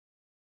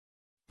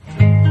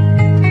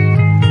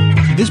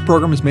This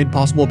program is made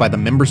possible by the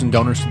members and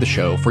donors to the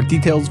show. For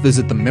details,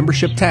 visit the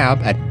membership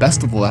tab at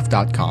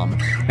bestoftheleft.com.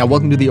 Now,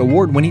 welcome to the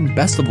award-winning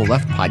Best of the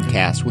Left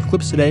podcast, with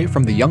clips today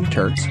from the Young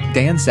Turks,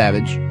 Dan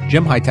Savage,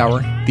 Jim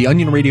Hightower, the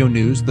Onion Radio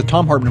News, the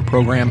Thom Hartmann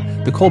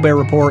Program, the Colbert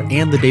Report,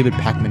 and the David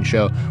Pakman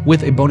Show,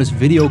 with a bonus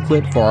video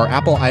clip for our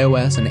Apple,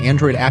 iOS, and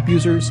Android app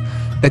users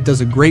that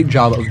does a great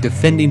job of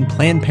defending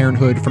Planned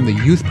Parenthood from the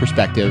youth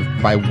perspective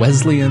by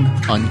Wesleyan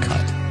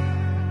Uncut.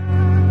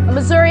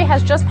 Missouri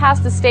has just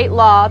passed a state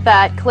law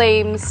that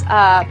claims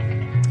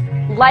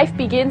life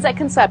begins at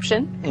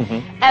conception.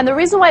 Mm-hmm. And the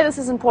reason why this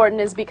is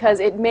important is because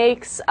it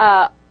makes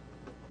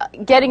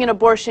getting an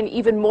abortion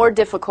even more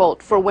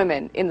difficult for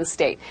women in the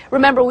state.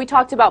 Remember, we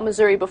talked about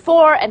Missouri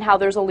before and how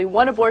there's only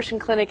one abortion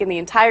clinic in the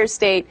entire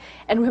state,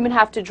 and women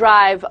have to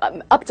drive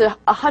up to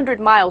 100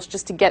 miles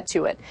just to get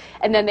to it.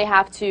 And then they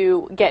have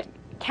to get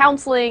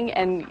counseling,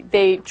 and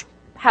they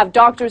have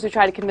doctors who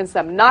try to convince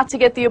them not to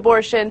get the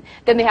abortion.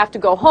 Then they have to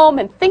go home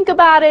and think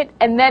about it,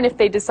 and then if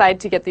they decide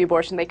to get the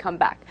abortion, they come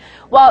back.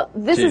 Well,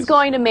 this is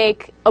going to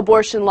make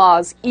abortion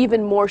laws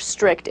even more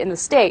strict in the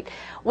state.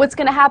 What's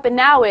going to happen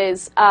now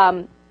is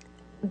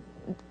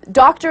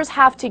doctors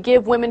have to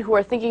give women who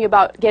are thinking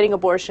about getting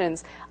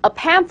abortions a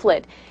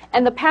pamphlet,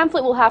 and the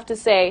pamphlet will have to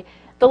say,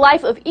 the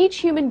life of each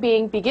human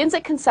being begins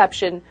at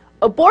conception.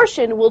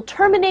 Abortion will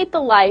terminate the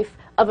life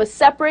of a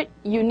separate,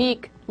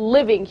 unique,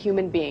 living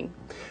human being.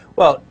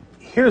 Well,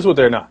 here's what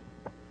they're not.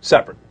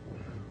 Separate.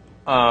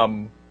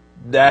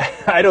 That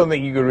I don't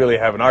think you could really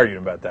have an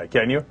argument about that,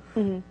 can you?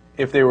 Mm-hmm.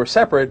 If they were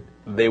separate,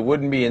 they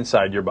wouldn't be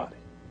inside your body.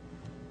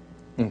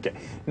 Okay.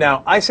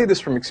 Now, I say this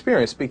from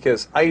experience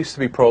because I used to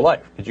be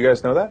pro-life. Did you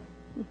guys know that?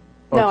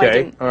 No, okay. I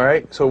didn't. All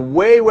right. So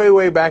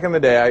way back in the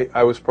day,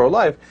 I was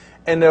pro-life.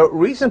 And the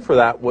reason for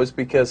that was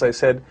because I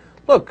said,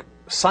 look,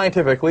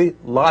 scientifically,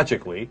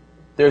 logically,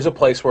 there's a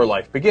place where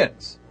life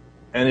begins.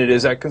 And it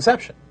is at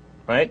conception,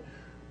 right?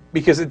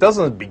 Because it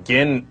doesn't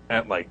begin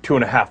at like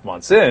 2.5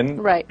 months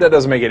in. Right. That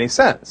doesn't make any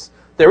sense.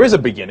 There is a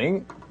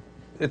beginning.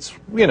 It's,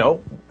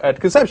 at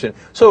conception.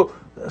 So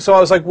I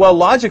was like, well,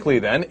 logically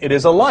then, it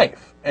is a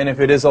life. And if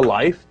it is a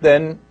life,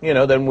 then,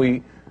 then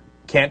we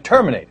can't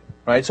terminate it,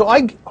 right? So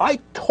I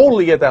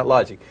totally get that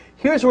logic.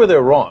 Here's where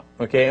they're wrong,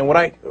 okay? And what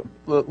I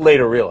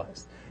later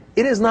realized.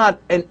 It is not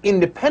an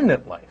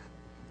independent life.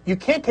 You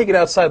can't take it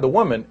outside the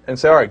woman and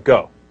say, all right,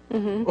 go.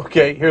 Mm-hmm.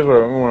 Okay, here's what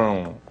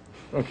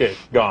okay,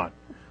 gone.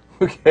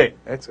 Okay,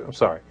 I'm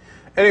sorry.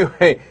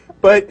 Anyway,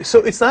 but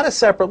so it's not a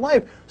separate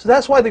life. So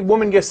that's why the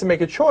woman gets to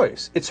make a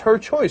choice. It's her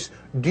choice.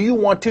 Do you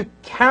want to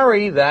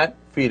carry that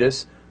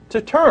fetus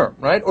to term,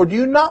 right? Or do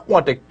you not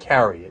want to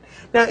carry it?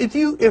 Now,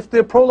 if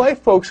the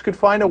pro-life folks could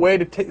find a way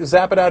to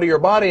zap it out of your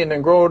body and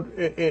then grow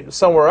it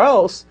somewhere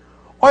else,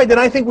 all right, then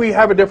I think we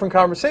have a different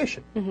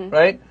conversation, mm-hmm.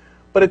 right?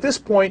 But at this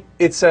point,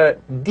 it's a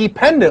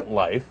dependent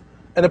life,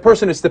 and the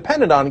person it's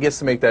dependent on gets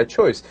to make that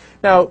choice.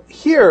 Now,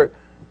 here,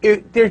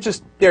 they're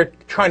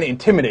trying to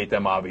intimidate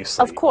them,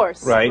 obviously. Of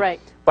course, right.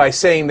 By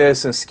saying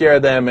this and scare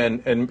them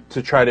and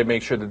to try to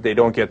make sure that they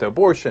don't get the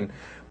abortion.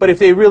 But if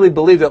they really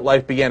believe that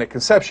life began at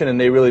conception and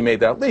they really made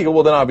that legal,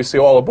 well, then obviously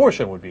all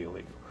abortion would be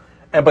illegal.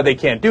 But they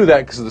can't do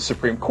that because of the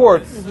Supreme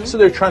Court, mm-hmm. so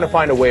they're trying to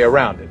find a way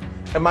around it.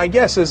 And my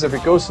guess is if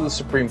it goes to the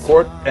Supreme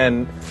Court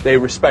and they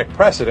respect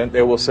precedent,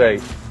 they will say,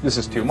 this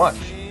is too much.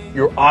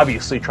 You're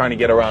obviously trying to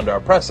get around our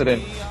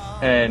precedent,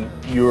 and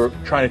you're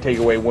trying to take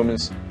away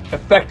women's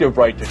effective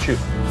right to choose.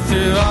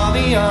 Through all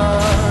the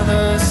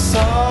other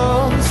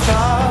souls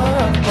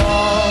that are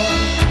born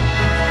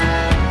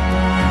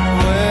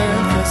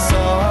with the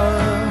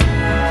soil,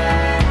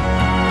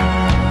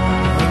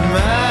 the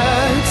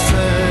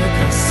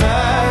Mexican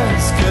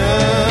says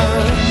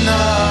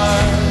goodnight.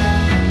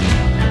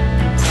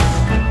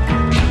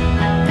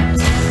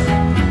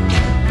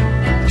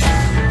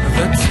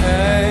 The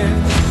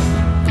tape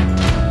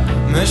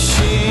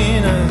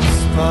machine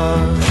is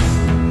buzzed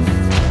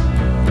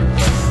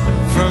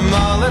from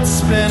all its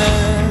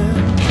spinning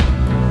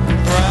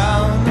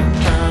round and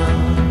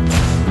round.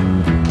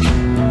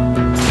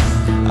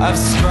 I've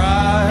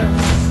scratched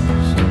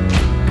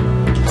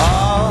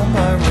all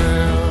my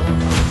real.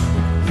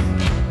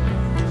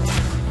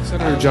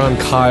 Senator John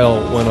Kyle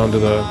went onto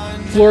the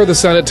floor of the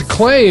Senate to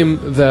claim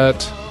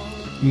that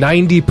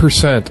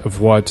 90%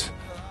 of what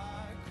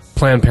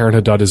Planned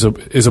Parenthood does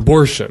is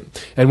abortion.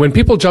 And when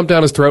people jumped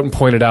down his throat and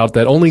pointed out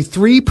that only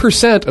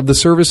 3% of the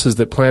services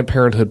that Planned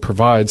Parenthood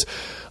provides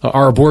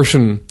are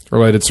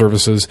abortion-related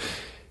services,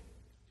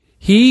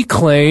 he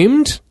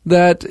claimed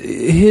that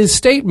his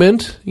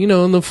statement,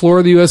 on the floor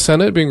of the U.S.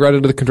 Senate, being read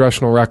into the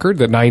congressional record,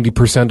 that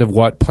 90% of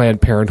what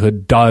Planned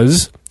Parenthood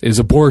does is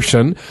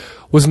abortion,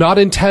 was not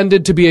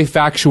intended to be a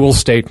factual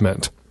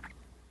statement.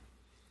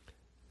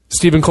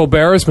 Stephen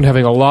Colbert has been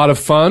having a lot of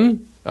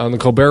fun on the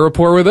Colbert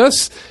Report with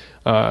us.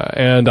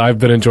 And I've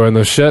been enjoying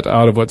the shit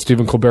out of what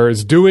Stephen Colbert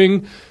is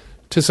doing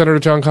to Senator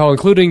John Kyle,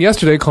 including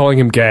yesterday calling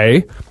him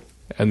gay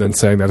and then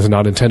saying that is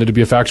not intended to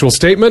be a factual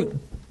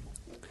statement.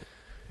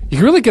 You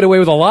can really get away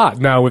with a lot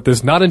now with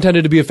this not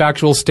intended to be a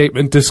factual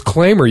statement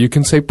disclaimer. You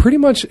can say pretty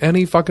much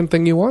any fucking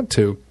thing you want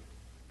to.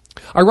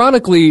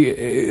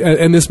 Ironically,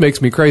 and this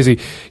makes me crazy,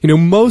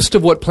 most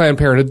of what Planned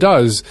Parenthood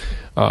does,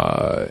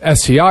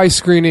 STI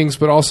screenings,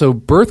 but also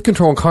birth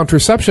control and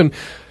contraception,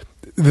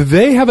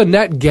 they have a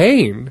net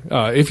gain.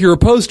 If you're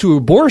opposed to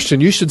abortion,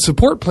 you should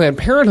support Planned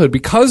Parenthood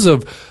because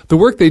of the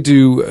work they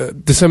do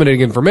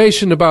disseminating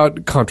information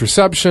about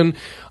contraception,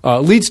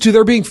 leads to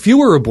there being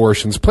fewer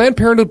abortions. Planned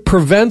Parenthood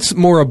prevents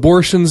more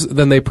abortions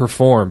than they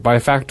perform by a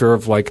factor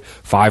of like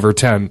 5 or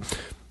 10.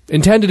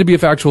 Intended to be a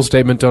factual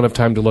statement. Don't have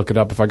time to look it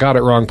up. If I got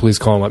it wrong, please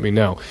call and let me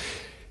know.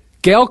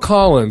 Gail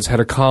Collins had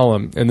a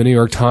column in the New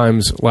York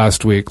Times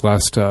last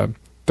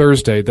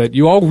Thursday that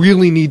you all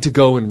really need to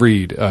go and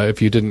read.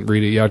 If you didn't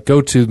read it yet,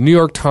 go to New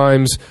York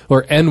Times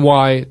or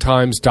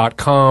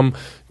nytimes.com,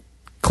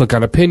 click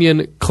on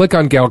opinion, click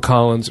on Gail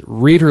Collins,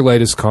 read her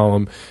latest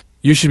column.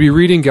 You should be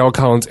reading Gail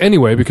Collins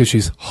anyway because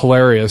she's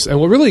hilarious. And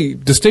what really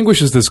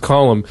distinguishes this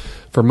column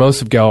from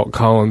most of Gail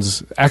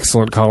Collins'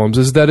 excellent columns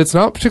is that it's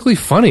not particularly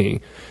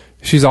funny.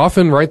 She's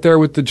often right there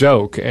with the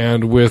joke,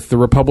 and with the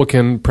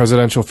Republican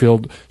presidential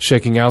field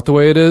shaking out the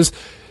way it is,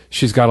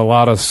 she's got a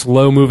lot of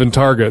slow-moving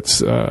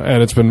targets,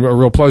 and it's been a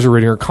real pleasure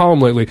reading her column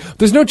lately.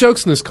 There's no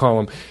jokes in this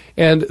column,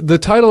 and the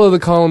title of the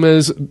column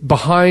is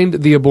Behind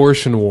the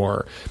Abortion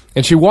War.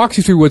 And she walks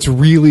you through what's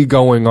really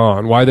going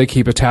on, why they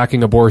keep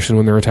attacking abortion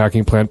when they're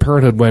attacking Planned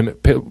Parenthood, when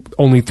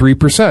only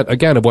 3%,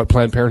 again, of what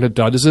Planned Parenthood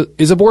does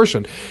is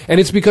abortion.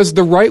 And it's because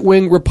the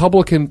right-wing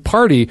Republican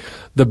Party,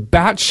 the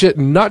batshit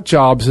nut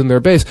jobs in their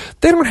base,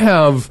 they don't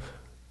have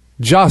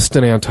just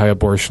an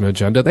anti-abortion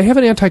agenda. They have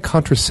an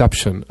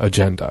anti-contraception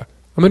agenda.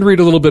 I'm going to read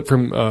a little bit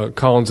from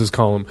Collins'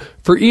 column.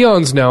 For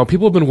eons now,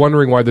 people have been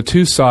wondering why the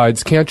two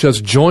sides can't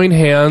just join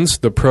hands,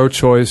 the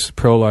pro-choice,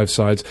 pro-life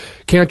sides,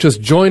 can't just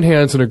join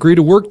hands and agree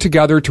to work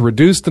together to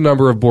reduce the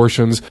number of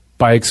abortions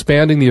by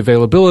expanding the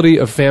availability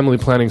of family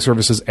planning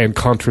services and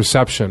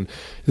contraception.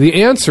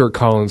 The answer,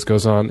 Collins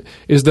goes on,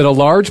 is that a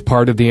large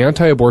part of the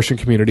anti-abortion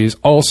community is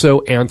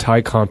also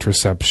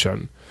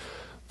anti-contraception.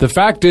 The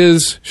fact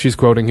is, she's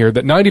quoting here,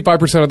 that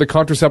 95% of the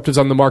contraceptives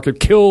on the market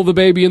kill the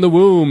baby in the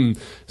womb,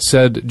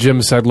 said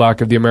Jim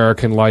Sedlak of the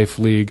American Life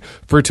League.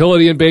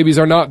 Fertility in babies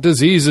are not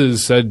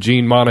diseases, said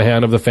Jean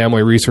Monahan of the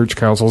Family Research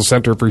Council's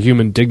Center for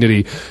Human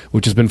Dignity,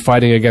 which has been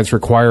fighting against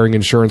requiring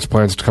insurance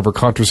plans to cover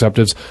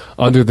contraceptives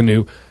under the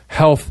new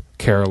health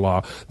care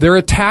law. They're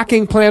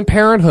attacking Planned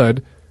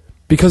Parenthood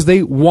because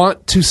they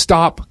want to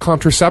stop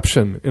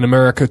contraception in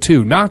America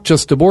too, not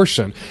just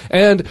abortion.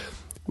 And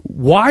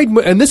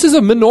this is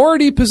a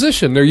minority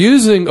position. They're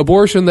using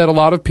abortion that a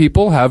lot of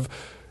people have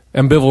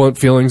ambivalent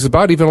feelings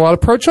about, even a lot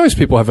of pro-choice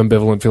people have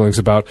ambivalent feelings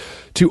about,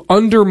 to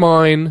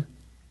undermine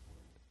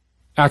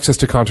access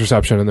to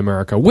contraception in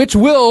America, which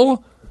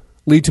will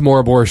lead to more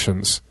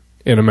abortions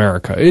in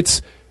America.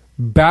 It's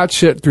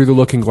batshit through the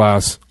looking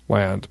glass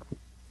land.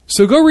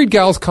 So go read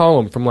Gal's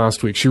column from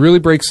last week. She really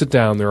breaks it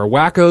down. There are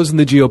wackos in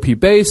the GOP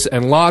base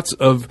and lots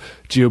of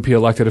GOP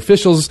elected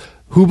officials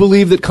who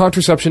believe that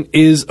contraception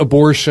is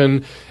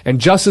abortion, and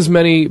just as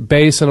many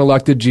base and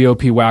elected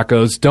GOP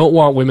wackos don't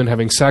want women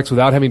having sex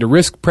without having to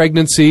risk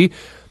pregnancy.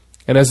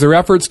 And as their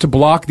efforts to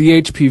block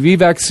the HPV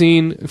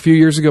vaccine a few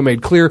years ago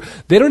made clear,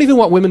 they don't even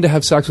want women to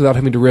have sex without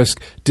having to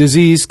risk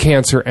disease,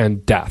 cancer,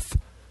 and death.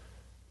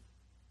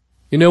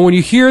 When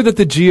you hear that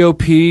the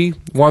GOP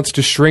wants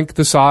to shrink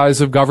the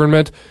size of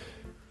government,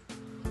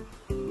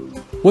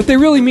 what they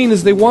really mean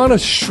is they want to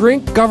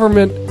shrink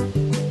government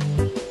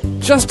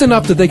just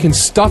enough that they can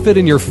stuff it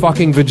in your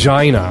fucking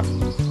vagina,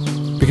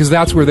 because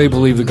that's where they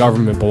believe the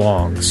government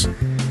belongs.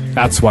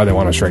 That's why they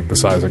want to shrink the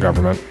size of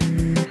government.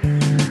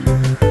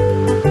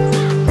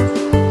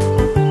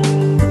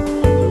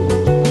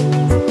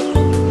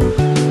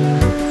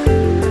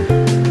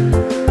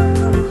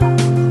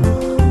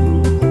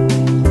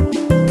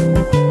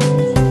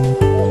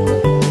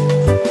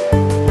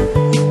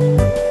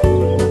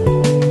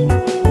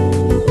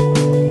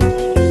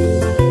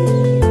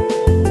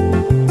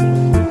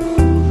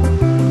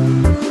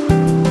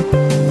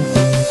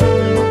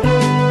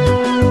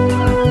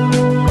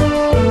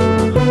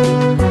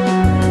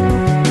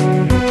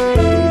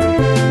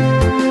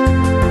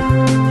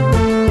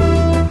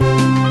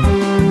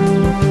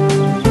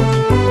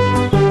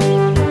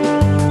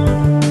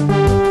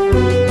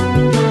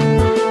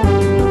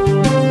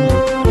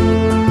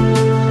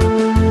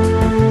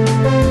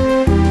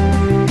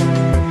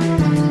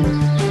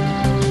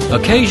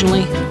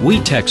 Occasionally, we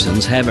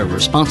Texans have a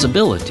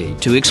responsibility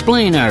to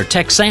explain our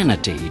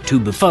Texanity to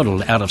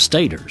befuddled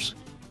out-of-staters.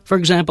 For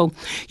example,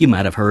 you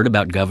might have heard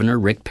about Governor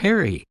Rick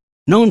Perry,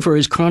 known for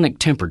his chronic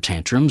temper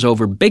tantrums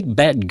over big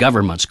bad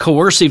government's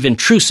coercive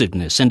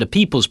intrusiveness into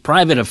people's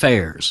private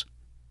affairs.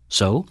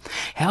 So,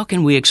 how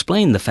can we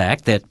explain the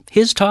fact that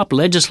his top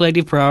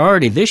legislative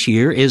priority this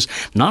year is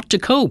not to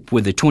cope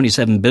with the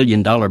 $27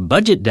 billion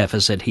budget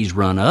deficit he's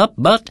run up,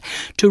 but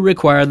to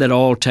require that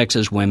all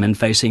Texas women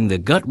facing the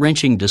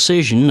gut-wrenching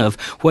decision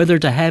of whether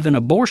to have an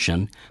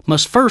abortion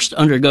must first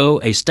undergo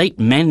a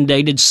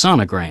state-mandated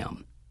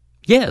sonogram?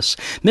 Yes,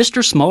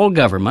 Mr. Small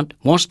Government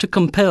wants to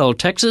compel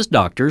Texas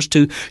doctors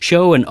to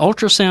show an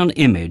ultrasound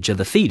image of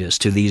the fetus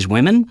to these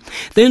women,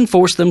 then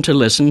force them to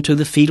listen to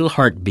the fetal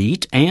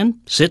heartbeat and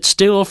sit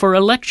still for a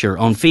lecture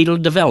on fetal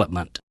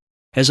development.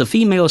 As a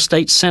female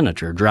state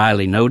senator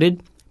dryly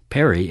noted,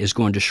 Perry is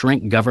going to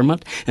shrink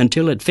government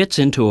until it fits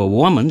into a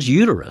woman's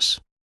uterus.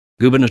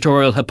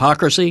 Gubernatorial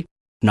hypocrisy?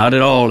 Not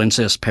at all,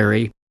 insists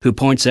Perry, who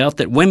points out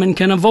that women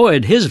can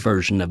avoid his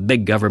version of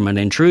big government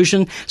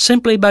intrusion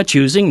simply by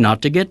choosing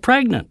not to get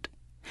pregnant.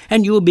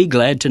 And you'll be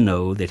glad to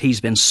know that he's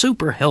been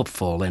super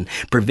helpful in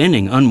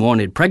preventing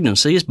unwanted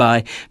pregnancies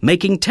by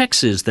making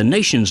Texas the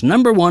nation's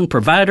 #1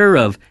 provider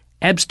of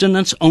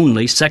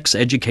abstinence-only sex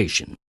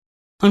education.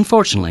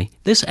 Unfortunately,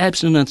 this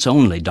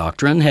abstinence-only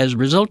doctrine has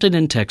resulted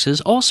in Texas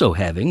also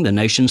having the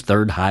nation's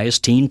 3rd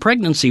highest teen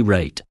pregnancy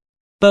rate.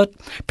 But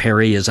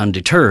Perry is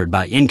undeterred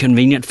by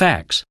inconvenient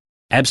facts.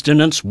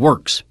 Abstinence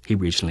works, he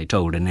recently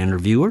told an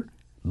interviewer.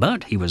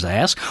 But, he was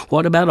asked,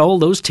 what about all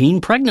those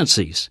teen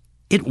pregnancies?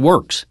 It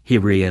works, he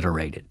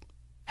reiterated.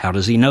 How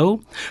does he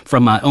know?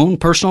 From my own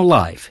personal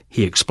life,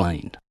 he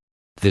explained.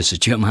 This is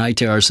Jim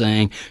Hightower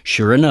saying,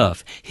 sure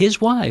enough, his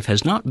wife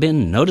has not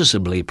been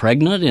noticeably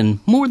pregnant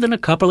in more than a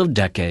couple of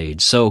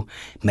decades, so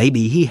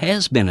maybe he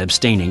has been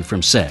abstaining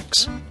from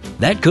sex.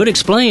 That could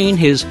explain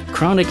his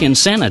chronic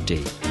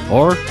insanity,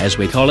 or, as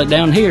we call it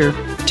down here,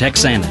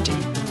 Texanity.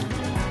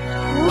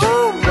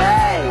 Ooh,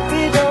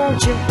 baby,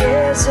 don't you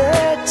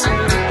hesitate,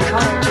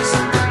 'cause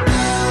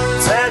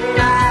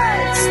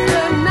tonight's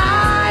the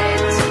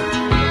night.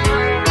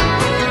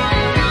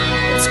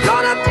 It's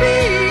gonna be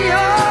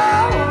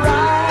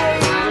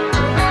alright,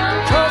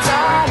 'cause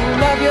I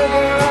love you,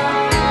 girl.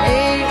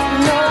 Ain't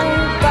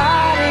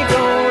nobody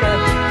gonna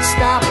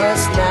stop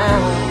us now.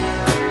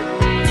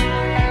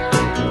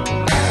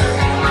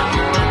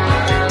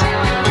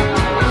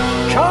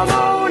 Come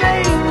on,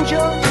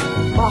 angel,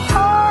 my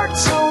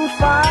heart's on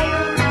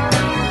fire.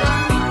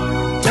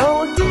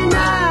 Don't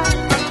deny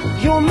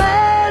your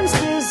man's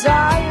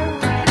desire.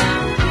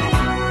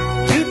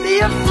 You'd be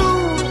a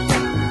fool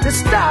to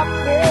stop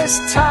this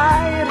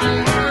tide.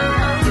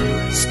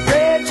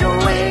 Spread your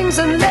wings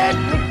and let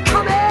me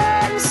come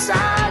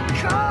inside,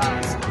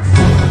 'cause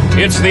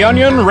It's the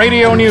Onion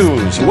Radio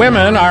News.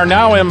 Women are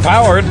now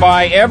empowered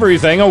by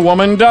everything a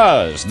woman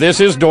does. This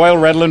is Doyle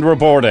Redland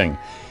reporting.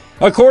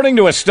 According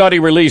to a study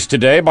released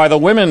today by the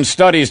Women's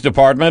Studies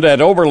Department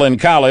at Oberlin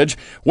College,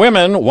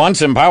 women,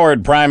 once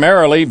empowered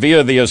primarily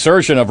via the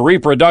assertion of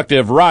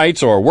reproductive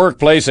rights or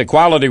workplace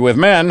equality with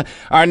men,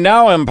 are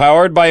now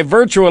empowered by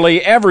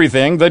virtually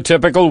everything the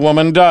typical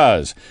woman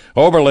does.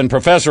 Oberlin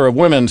Professor of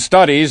Women's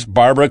Studies,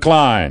 Barbara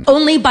Klein.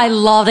 Only by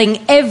lauding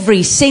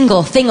every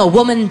single thing a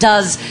woman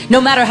does,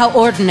 no matter how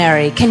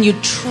ordinary, can you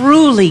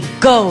truly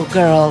go,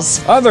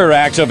 girls. Other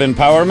acts of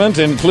empowerment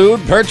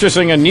include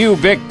purchasing a new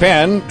Bic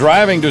pen,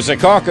 driving to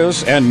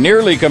Secaucus, and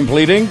nearly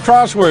completing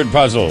crossword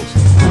puzzles.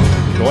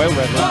 Doyle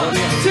Redland.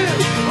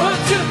 1,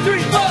 2, 3,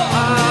 4.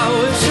 I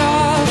wish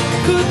I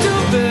could do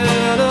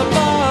better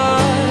by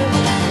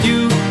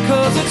you,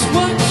 'cause it's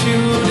what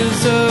you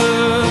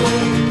deserve.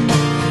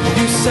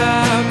 You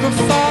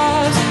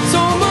sacrifice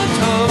so much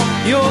of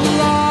your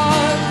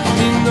life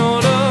in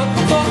order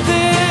for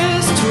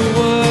this to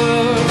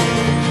work.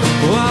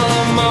 While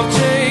I'm off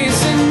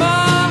chasing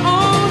my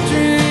own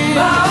dreams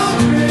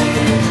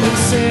and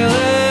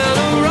sailing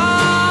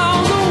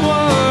around the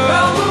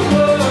world.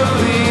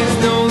 Please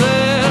know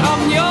that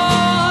I'm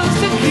yours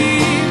to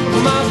keep,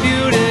 my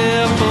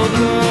beautiful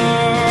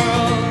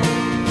girl.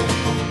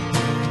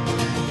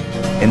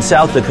 In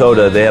South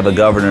Dakota, they have a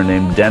governor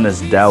named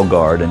Dennis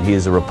Daugaard, and he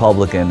is a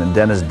Republican. And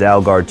Dennis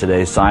Daugaard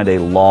today signed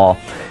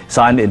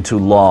into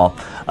law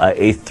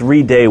a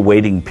 3-day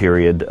waiting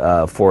period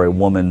for a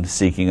woman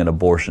seeking an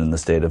abortion in the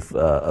state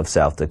of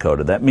South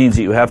Dakota. That means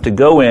that you have to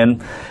go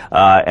in,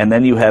 and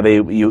then you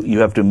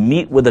have to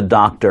meet with a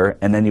doctor,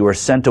 and then you are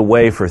sent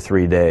away for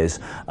 3 days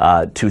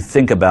to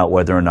think about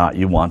whether or not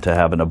you want to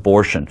have an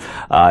abortion.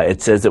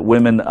 It says that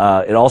women.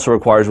 It also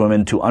requires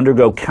women to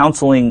undergo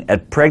counseling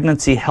at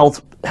pregnancy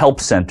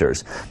help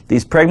centers.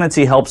 These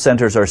pregnancy help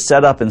centers are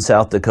set up in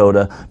South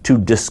Dakota to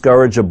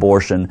discourage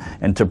abortion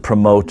and to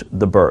promote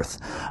the birth.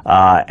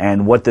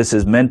 And what this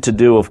is meant to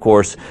do, of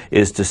course,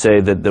 is to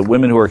say that the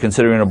women who are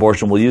considering an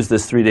abortion will use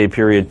this 3-day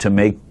period to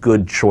make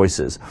good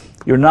choices.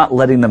 You're not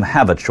letting them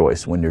have a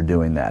choice when you're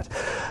doing that.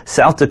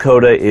 South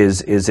Dakota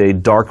is a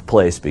dark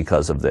place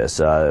because of this.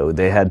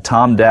 They had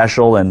Tom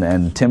Daschle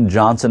and Tim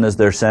Johnson as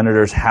their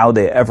senators. How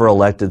they ever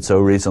elected so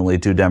recently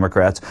 2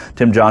 Democrats.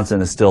 Tim Johnson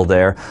is still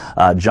there.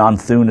 John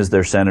Thune is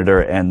their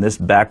senator, and this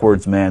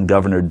backwards man,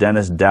 Governor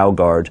Dennis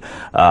Daugaard,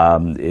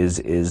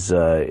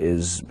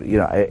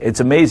 it's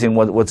amazing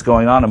what's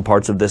going on in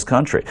parts of this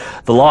country.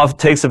 The law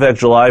takes effect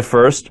July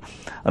 1st.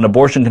 An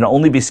abortion can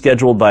only be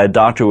scheduled by a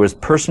doctor who has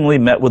personally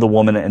met with a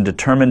woman and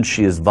determined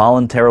she is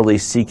voluntarily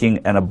seeking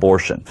an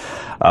abortion.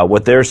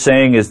 What they're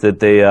saying is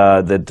that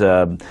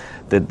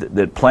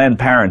that Planned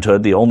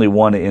Parenthood, the only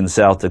one in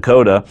South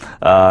Dakota,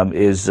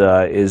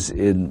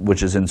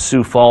 which is in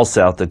Sioux Falls,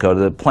 South Dakota,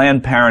 that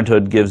Planned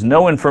Parenthood gives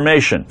no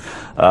information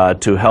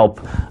to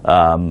help,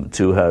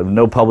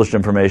 no published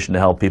information to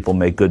help people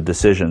make good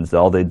decisions.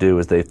 All they do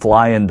is they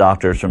fly in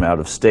doctors from out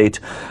of state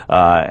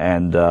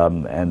and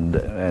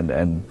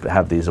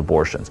have these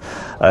abortions.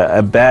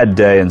 A bad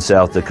day in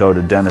South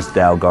Dakota. Dennis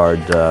Daugard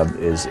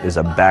is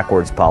a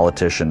backwards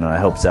politician, and I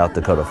hope South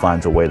Dakota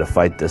finds a way to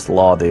fight this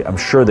law. I'm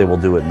sure they will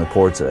do it in the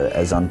courts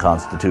as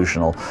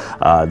unconstitutional.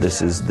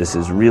 This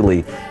is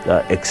really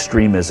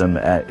extremism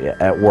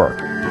at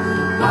work.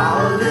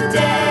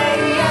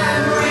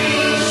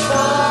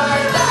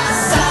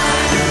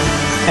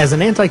 As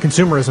an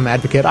anti-consumerism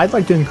advocate, I'd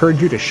like to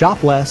encourage you to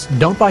shop less,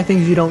 don't buy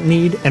things you don't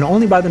need, and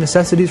only buy the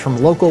necessities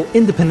from local,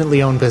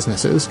 independently owned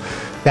businesses.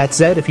 That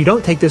said, if you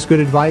don't take this good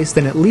advice,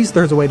 then at least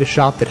there's a way to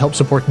shop that helps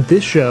support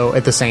this show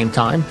at the same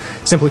time.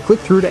 Simply click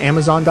through to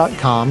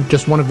Amazon.com,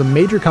 just one of the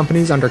major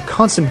companies under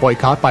constant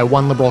boycott by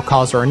one liberal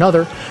cause or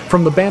another,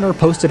 from the banner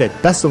posted at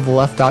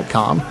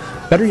bestoftheleft.com.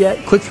 Better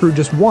yet, click through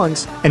just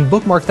once and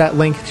bookmark that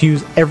link to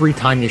use every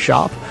time you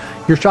shop.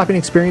 Your shopping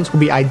experience will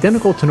be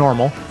identical to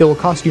normal. It will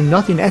cost you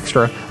nothing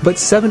extra, but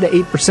 7 to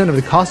 8% of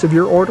the cost of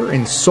your order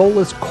in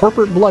soulless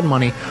corporate blood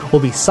money will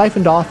be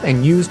siphoned off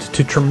and used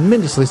to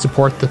tremendously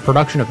support the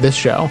production of this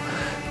show.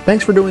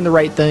 Thanks for doing the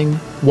right thing,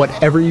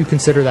 whatever you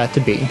consider that to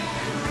be.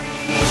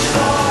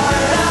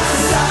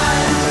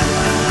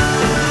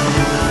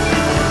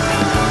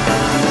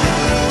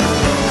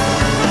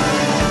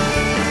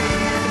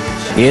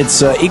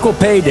 It's Equal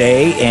Pay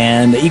Day,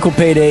 and Equal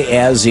Pay Day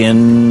as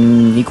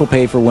in equal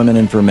pay for women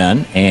and for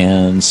men.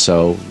 And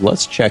so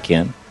let's check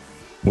in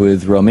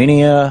with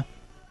Romania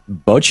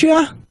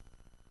Boccia.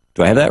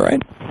 Do I have that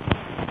right?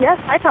 Yes.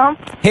 Hi, Tom.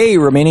 Hey,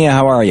 Romania,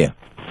 how are you?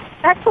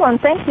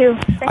 Excellent. Thank you.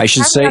 Thanks I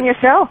should for say having me on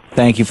your show.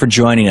 Thank you for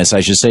joining us. I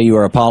should say you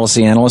are a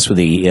policy analyst with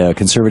the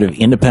Conservative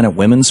Independent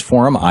Women's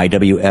Forum,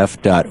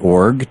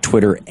 IWF.org,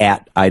 Twitter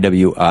at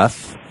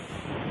IWF,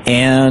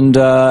 and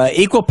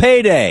Equal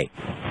Pay Day.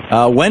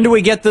 When do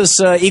we get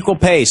this equal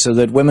pay so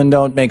that women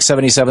don't make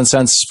 77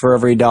 cents for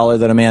every dollar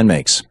that a man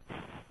makes?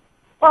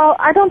 Well,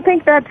 I don't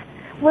think that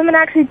women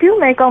actually do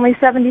make only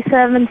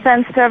 77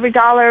 cents to every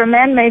dollar a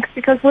man makes,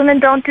 because women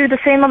don't do the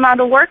same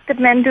amount of work that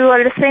men do,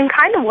 or the same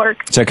kind of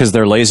work. Is that because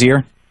they're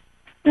lazier?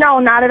 No,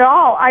 not at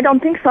all. I don't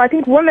think so. I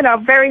think women are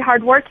very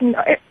hardworking.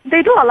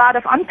 They do a lot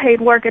of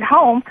unpaid work at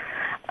home,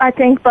 I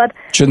think, but...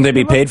 Shouldn't they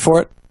be paid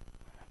for it?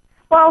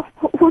 Well,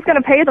 who's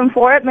going to pay them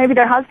for it? Maybe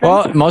their husbands?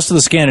 Well, most of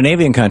the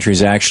Scandinavian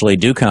countries actually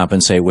do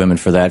compensate women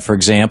for that. For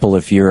example,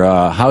 if you're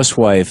a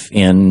housewife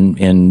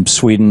in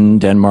Sweden,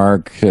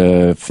 Denmark,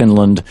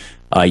 Finland,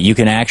 you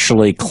can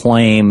actually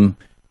claim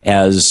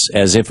as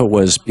if it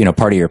was,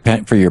 part of your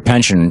for your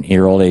pension,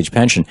 your old age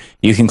pension.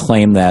 You can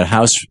claim that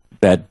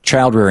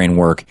child rearing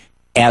work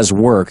as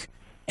work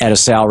at a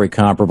salary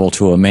comparable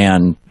to a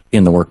man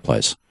in the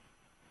workplace.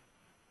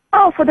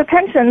 Oh, for the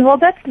pension. Well,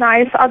 that's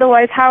nice.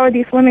 Otherwise, how are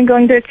these women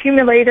going to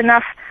accumulate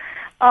enough?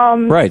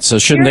 Right. So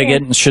shouldn't they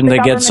get Social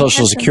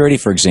pension? Security,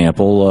 for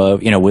example?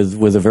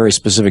 With a very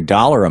specific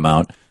dollar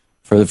amount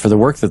for the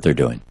work that they're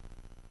doing.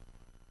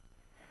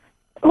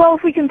 Well,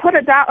 if we can put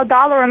a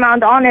dollar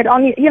amount on it,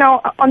 on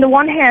the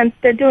one hand,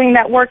 they're doing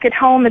that work at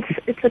home.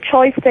 It's a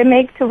choice they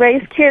make to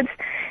raise kids.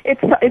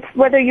 It's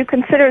whether you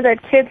consider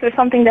that kids are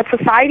something that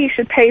society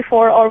should pay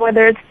for, or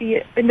whether it's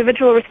the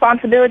individual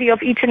responsibility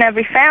of each and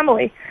every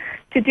family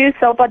to do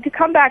so. But to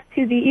come back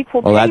to the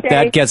equal pay day,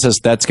 that gets us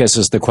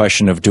the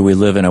question of, do we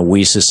live in a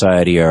we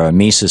society or a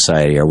me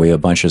society? Are we a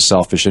bunch of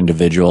selfish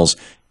individuals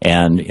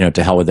and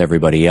to hell with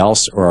everybody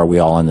else, or are we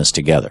all in this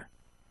together?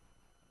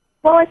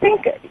 Well, I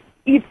think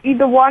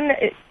either one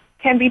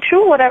can be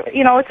true. Whatever,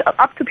 it's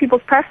up to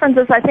people's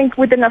preferences. I think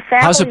within a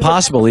family. How's it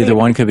possible either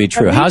one could be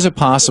true? How's it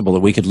possible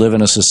that we could live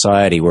in a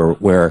society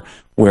where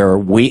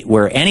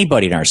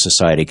anybody in our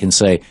society can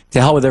say,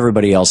 to hell with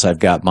everybody else, I've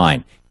got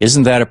mine?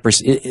 Isn't that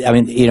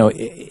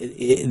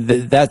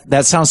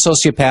that sounds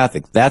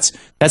sociopathic.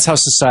 That's how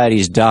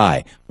societies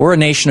die. We're a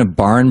nation of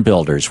barn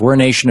builders. We're a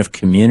nation of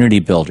community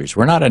builders.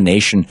 We're not a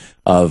nation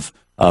of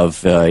I'm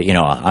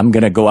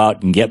going to go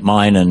out and get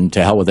mine and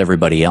to hell with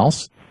everybody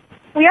else.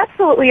 We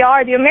absolutely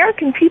are. The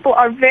American people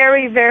are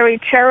very, very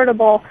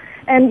charitable,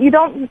 and you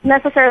don't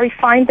necessarily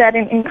find that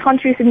in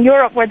countries in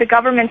Europe where the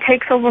government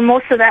takes over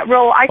most of that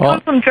role. I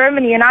come from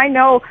Germany, and I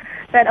know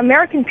that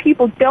American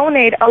people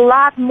donate a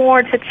lot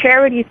more to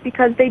charities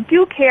because they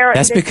do care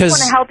and they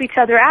want to help each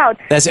other out.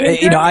 That's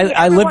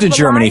I lived in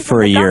Germany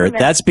for a year.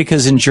 That's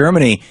because in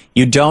Germany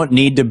you don't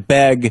need to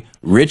beg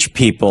rich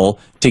people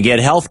to get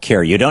health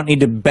care. You don't need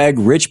to beg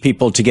rich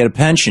people to get a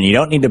pension. You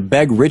don't need to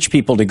beg rich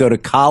people to go to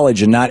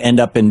college and not end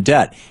up in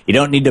debt. You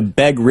don't need to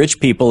beg rich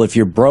people if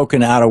you're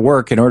broken out of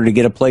work in order to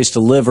get a place to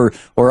live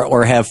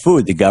or have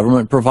food. The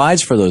government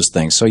provides for those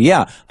things. So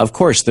yeah, of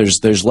course,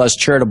 there's less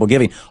charitable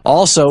giving.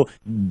 Also,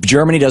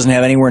 Germany doesn't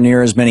have anywhere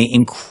near as many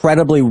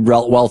incredibly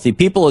wealthy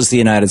people as the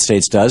United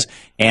States does,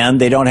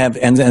 and they don't have,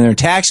 and their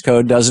tax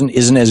code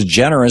isn't as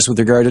generous with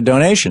regard to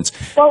donations.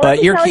 Well,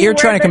 but you're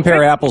trying to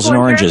compare apples and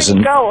oranges.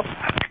 And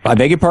I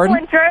beg your pardon?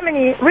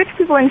 Rich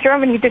people in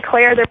Germany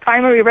declare their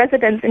primary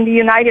residence in the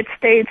United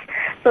States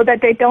so that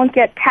they don't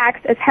get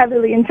taxed as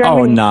heavily in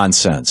Germany. Oh,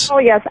 nonsense. Oh,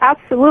 yes,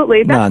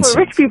 absolutely. That's Nonsense.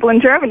 where rich people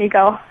in Germany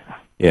go.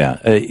 Yeah,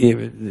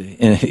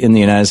 in the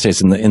United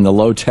States, in the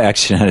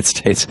low-tax United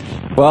States.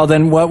 Well,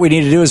 then what we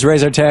need to do is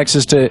raise our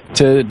taxes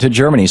to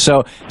Germany.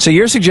 So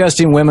you're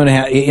suggesting women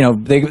they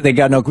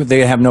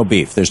have no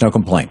beef. There's no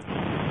complaint.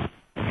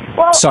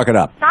 Well, suck it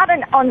up.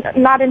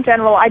 Not in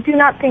general. I do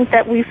not think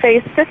that we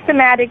face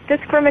systematic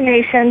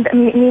discrimination,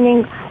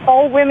 meaning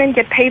all women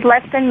get paid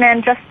less than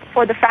men just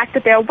for the fact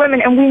that they are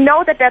women. And we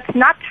know that that's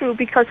not true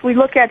because we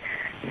look at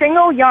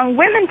single young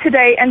women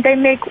today, and they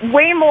make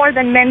way more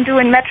than men do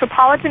in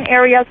metropolitan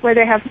areas where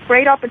they have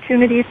great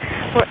opportunities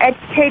for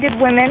educated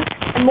women.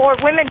 And more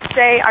women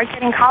today are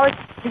getting college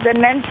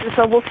than men do,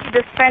 so we'll see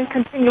this trend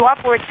continue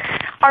upwards,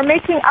 are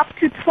making up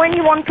to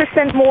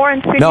 21% more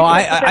in cities. No,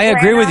 I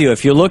agree with you.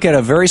 If you look at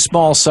a very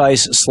small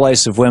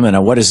slice of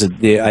women, what is it?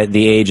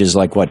 The age is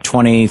like, what,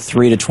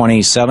 23 to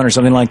 27 or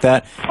something like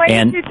that?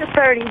 22 to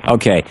 30.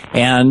 Okay.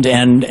 And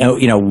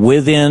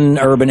within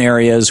urban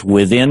areas,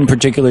 within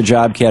particular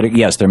job categories,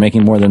 yes, they're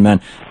making more than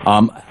men.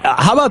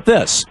 How about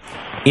this?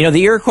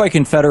 The Iroquois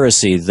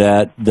Confederacy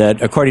that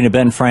according to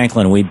Ben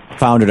Franklin, we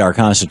founded our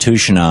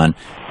Constitution on,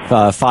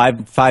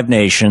 five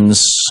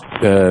nations.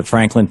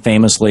 Franklin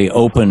famously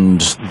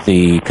opened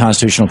the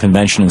Constitutional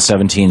Convention in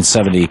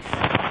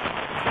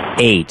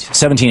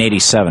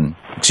 1787,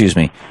 excuse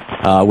me,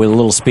 with a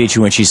little speech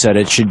in which he said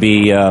it should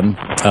be,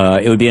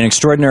 it would be an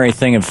extraordinary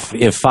thing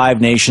if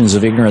five nations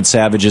of ignorant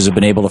savages have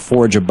been able to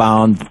forge a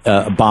bond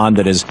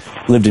that has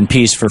lived in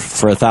peace for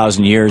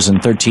 1,000 years,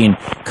 and 13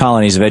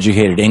 colonies of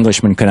educated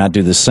Englishmen could not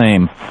do the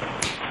same.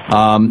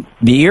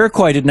 The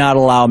Iroquois did not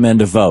allow men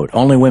to vote.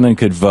 Only women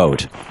could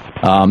vote.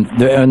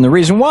 And the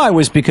reason why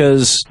was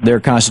because their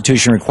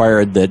constitution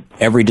required that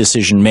every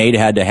decision made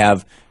had to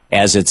have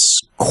as its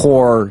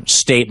core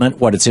statement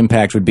what its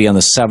impact would be on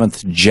the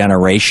seventh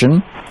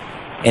generation,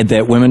 and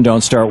that women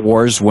don't start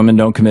wars, women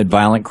don't commit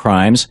violent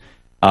crimes.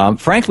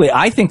 Frankly,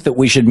 I think that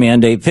we should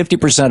mandate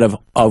 50%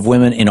 of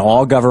women in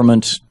all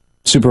government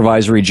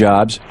supervisory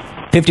jobs,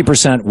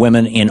 50%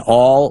 women in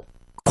all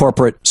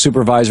corporate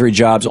supervisory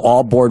jobs,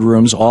 all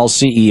boardrooms, all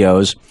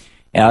CEOs.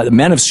 The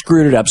men have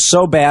screwed it up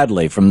so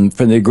badly from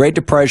the Great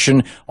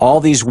Depression,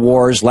 all these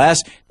wars.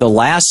 The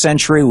last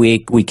century,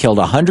 we killed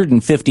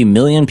 150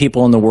 million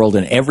people in the world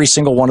in every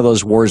single one of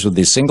those wars, with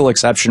the single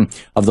exception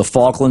of the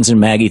Falklands and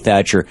Maggie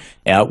Thatcher.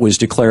 Was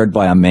declared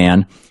by a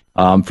man.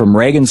 From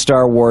Reagan,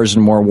 Star Wars,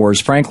 and more wars.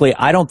 Frankly,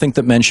 I don't think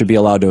that men should be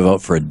allowed to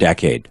vote for a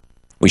decade.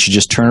 We should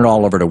just turn it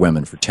all over to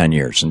women for 10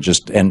 years and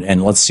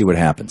let's see what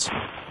happens.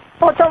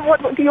 Well, so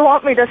what do you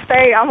want me to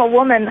say? I'm a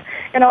woman.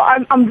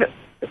 I'm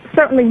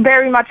certainly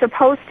very much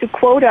opposed to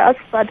quotas,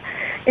 but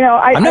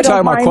I'm not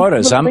talking about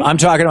quotas. I'm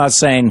talking about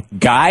saying,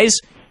 guys,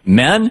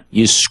 men,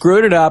 you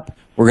screwed it up.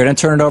 We're going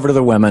to turn it over to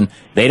the women.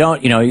 They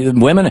don't,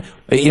 women,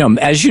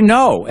 as you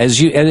know,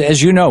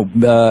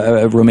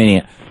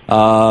 Romania,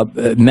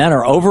 men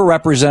are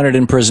overrepresented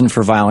in prison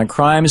for violent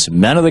crimes.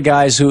 Men are the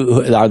guys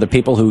who are the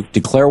people who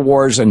declare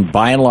wars and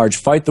by and large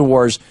fight the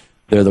wars.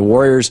 They're the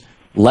warriors.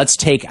 Let's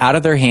take out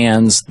of their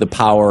hands the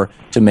power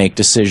to make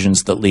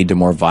decisions that lead to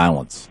more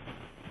violence.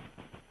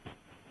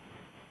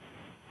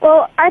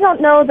 Well, I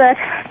don't know that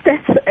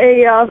that's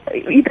a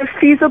either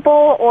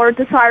feasible or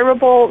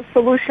desirable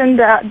solution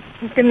that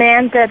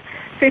demand that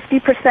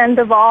 50%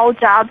 of all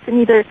jobs in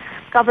either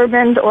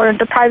government or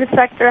the private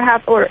sector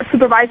or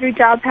supervisory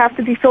jobs have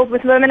to be filled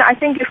with women. I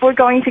think if we're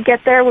going to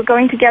get there, we're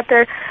going to get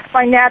there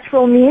by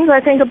natural means. I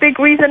think a big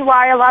reason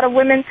why a lot of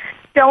women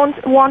don't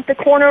want the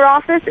corner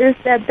office is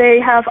that they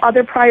have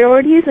other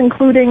priorities,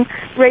 including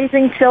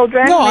raising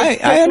children. No,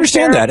 I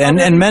understand that,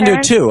 and men do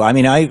too. I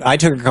mean, I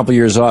took a couple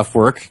years off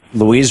work.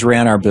 Louise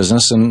ran our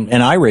business, and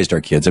I raised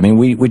our kids. I mean,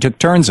 we took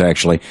turns,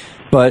 actually.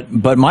 But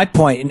my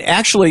point, and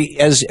actually,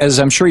 as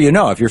I'm sure you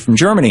know, if you're from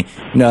Germany,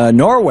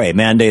 Norway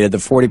mandated that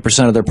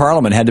 40% of their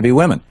parliament had to be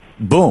women.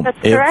 Boom.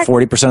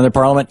 40% of their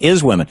parliament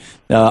is women.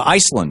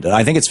 Iceland,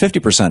 I think it's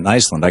 50% in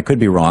Iceland. I could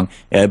be wrong.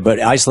 But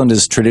Iceland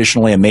is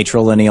traditionally a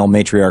matrilineal,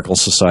 matriarchal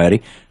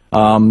society.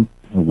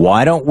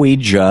 Why don't we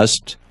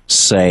just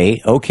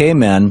say, okay,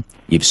 men,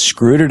 you've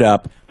screwed it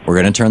up. We're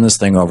going to turn this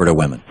thing over to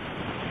women.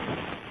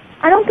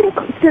 I don't think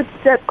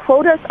that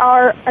quotas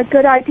are a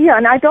good idea,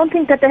 and I don't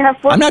think that they have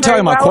worked. I'm not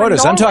talking about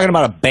quotas. I'm talking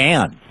about a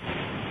ban.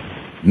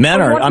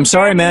 I'm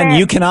sorry, men,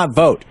 you cannot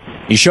vote.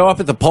 You show up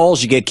at the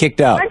polls, you get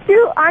kicked out.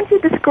 Aren't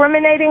you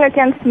discriminating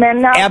against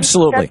men now?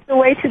 Absolutely. That's the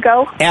way to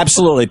go?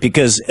 Absolutely,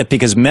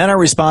 because men are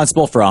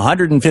responsible for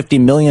 150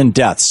 million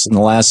deaths in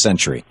the last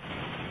century.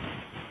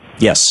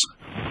 Yes.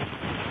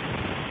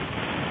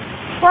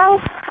 Well,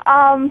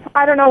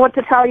 I don't know what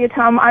to tell you,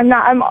 Tom. I'm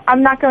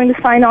not going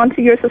to sign on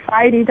to your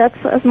society. That's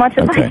as much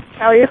as I can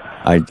tell you.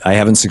 I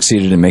haven't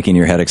succeeded in making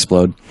your head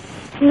explode.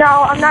 No,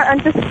 I'm not. I'm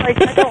just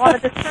like, I don't want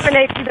to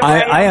discriminate either way.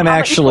 I am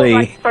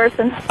actually,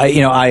 person.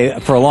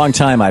 For a long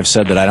time I've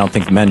said that I don't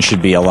think men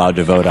should be allowed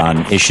to vote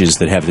on issues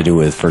that have to do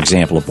with, for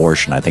example,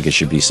 abortion. I think it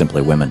should be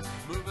simply women.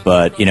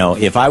 But,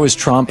 if I was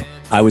Trump,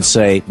 I would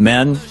say,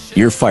 men,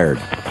 you're fired.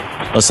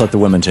 Let's let the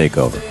women take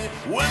over.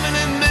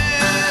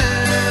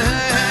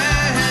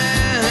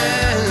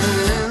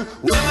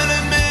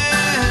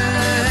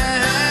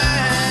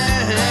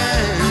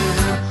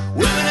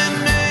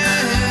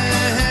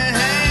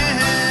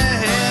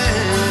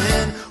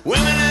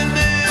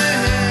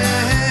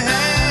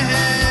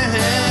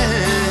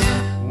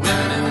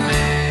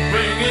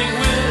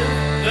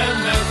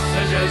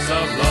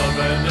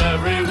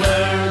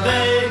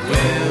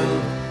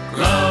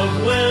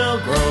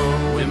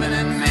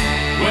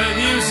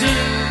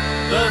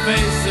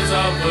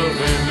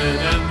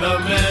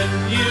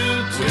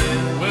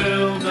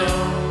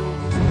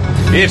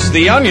 It's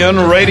the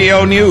Onion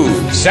Radio News.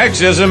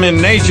 Sexism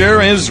in nature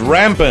is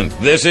rampant.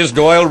 This is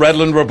Doyle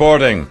Redland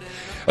reporting.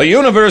 A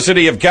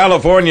University of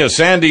California,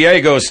 San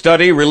Diego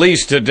study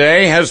released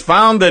today has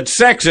found that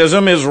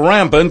sexism is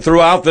rampant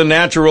throughout the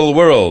natural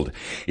world.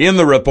 In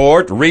the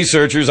report,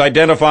 researchers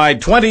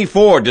identified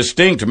 24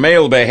 distinct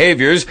male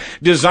behaviors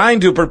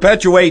designed to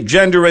perpetuate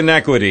gender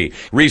inequity.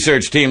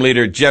 Research team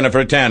leader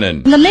Jennifer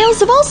Tannen. The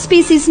males of all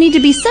species need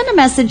to be sent a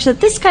message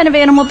that this kind of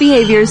animal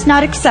behavior is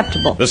not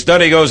acceptable. The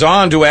study goes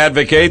on to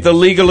advocate the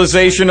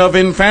legalization of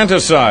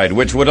infanticide,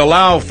 which would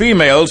allow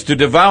females to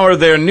devour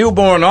their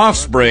newborn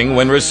offspring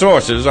when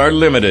resources are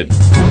limited.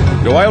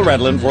 Doyle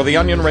Redland for the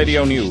Onion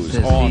Radio News.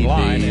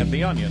 Online at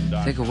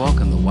theonion.com. Take a walk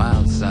on the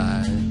wild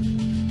side.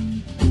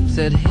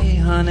 Said, hey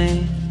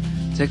honey,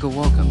 take a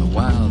walk on the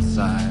wild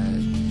side.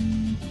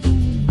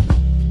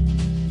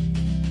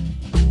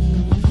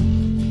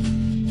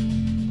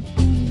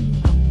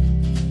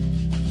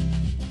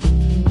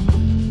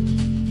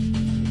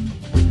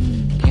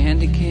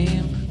 Candy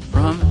came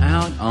from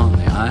out on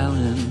the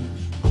island.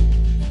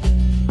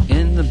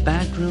 In the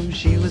back room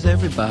she was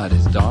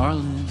everybody's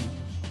darling.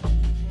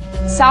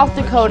 South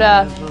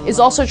Dakota is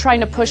also trying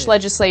to push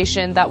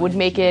legislation that would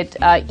make it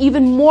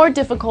even more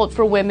difficult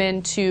for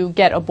women to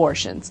get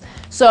abortions.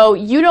 So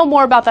you know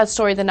more about that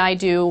story than I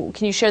do.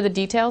 Can you share the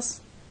details?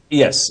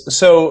 Yes.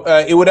 So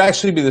it would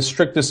actually be the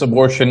strictest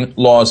abortion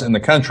laws in the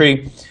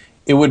country.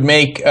 It would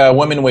make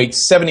women wait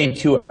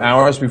 72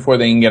 hours before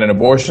they can get an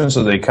abortion.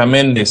 So they come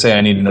in, they say,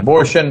 I need an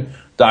abortion.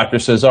 Doctor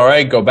says, all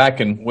right, go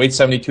back and wait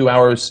 72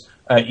 hours.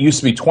 It used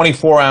to be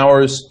 24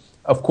 hours.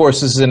 Of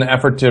course, this is an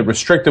effort to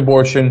restrict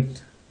abortion.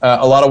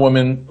 A lot of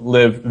women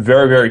live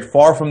very, very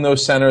far from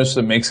those centers, so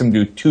it makes them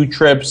do 2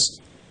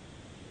 trips.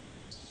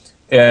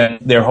 And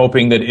they're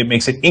hoping that it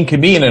makes it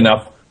inconvenient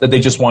enough that they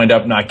just wind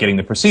up not getting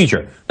the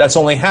procedure. That's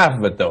only half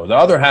of it, though. The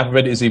other half of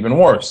it is even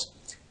worse.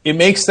 It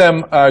makes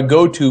them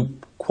go to,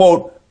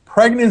 quote,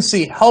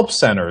 pregnancy help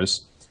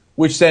centers,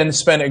 which then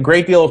spend a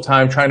great deal of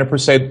time trying to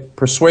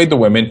persuade the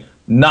women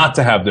not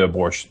to have the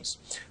abortions.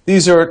 They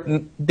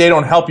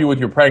don't help you with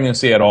your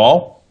pregnancy at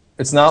all.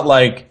 It's not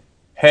like,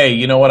 hey,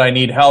 you know what, I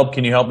need help,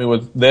 can you help me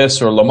with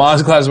this, or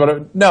Lamaze class,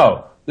 whatever.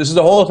 No, this is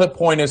the whole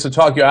point is to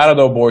talk you out of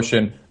the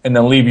abortion and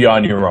then leave you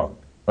on your own,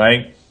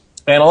 right?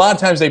 And a lot of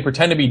times they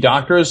pretend to be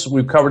doctors.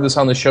 We've covered this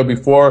on the show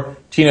before.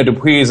 Tina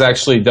Dupuis has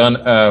actually done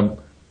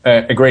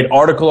a great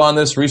article on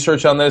this,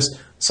 research on this.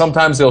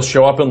 Sometimes they'll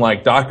show up in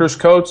like doctor's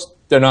coats.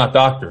 They're not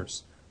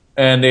doctors.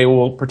 And they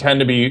will pretend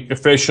to be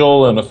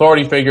official and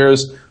authority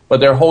figures,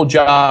 but their whole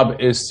job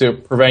is to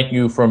prevent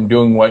you from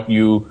doing what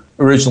you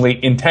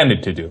originally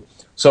intended to do.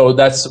 So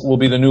will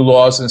be the new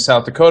laws in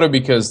South Dakota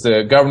because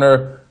the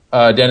governor,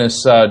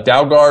 Dennis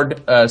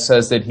Daugaard,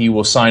 says that he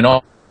will sign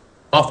off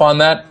on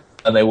that,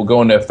 and they will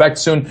go into effect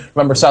soon.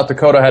 Remember, South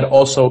Dakota had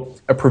also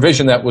a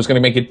provision that was going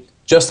to make it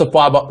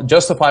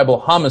justifiable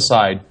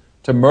homicide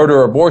to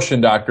murder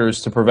abortion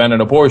doctors to prevent an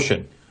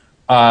abortion.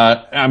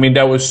 I mean,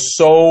 that was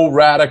so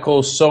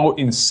radical, so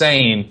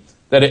insane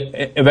that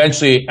it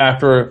eventually,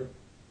 after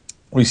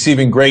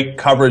receiving great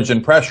coverage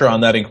and pressure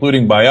on that,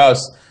 including by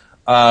us,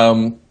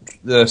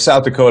 the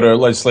South Dakota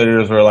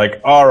legislators were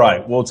like, all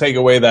right, we'll take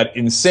away that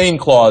insane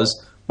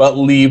clause, but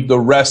leave the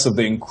rest of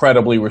the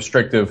incredibly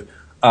restrictive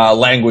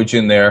language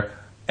in there.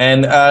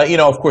 And,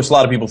 of course, a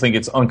lot of people think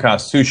it's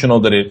unconstitutional,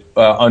 that it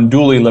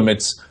unduly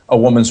limits a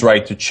woman's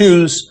right to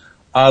choose,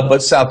 but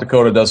South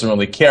Dakota doesn't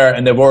really care,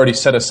 and they've already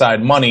set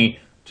aside money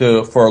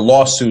for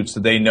lawsuits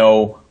that they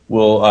know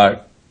will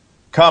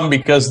come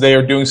because they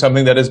are doing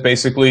something that is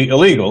basically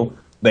illegal.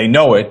 They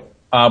know it.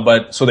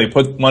 So they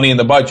put money in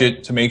the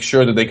budget to make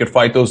sure that they could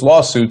fight those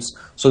lawsuits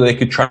so they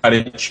could try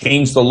to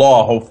change the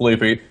law,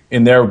 hopefully,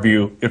 in their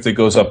view, if it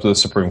goes up to the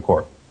Supreme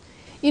Court.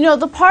 You know,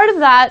 the part of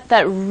that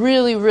that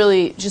really,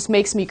 really just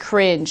makes me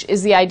cringe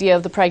is the idea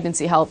of the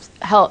pregnancy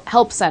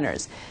help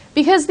centers.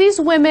 Because these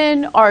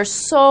women are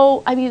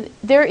so, I mean,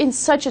 they're in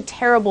such a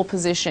terrible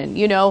position,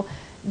 you know.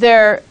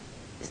 They're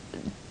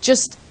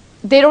just,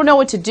 they don't know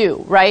what to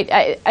do,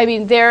 right? I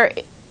mean, they're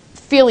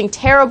feeling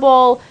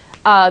terrible.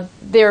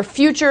 Their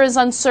future is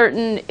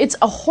uncertain. It's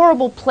a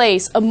horrible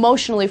place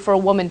emotionally for a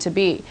woman to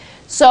be.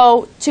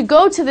 So to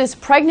go to this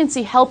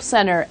pregnancy help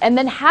center and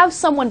then have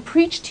someone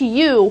preach to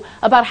you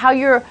about how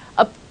you're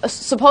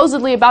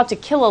supposedly about to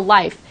kill a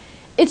life,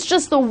 it's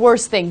just the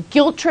worst thing.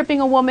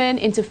 Guilt-tripping a woman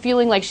into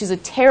feeling like she's a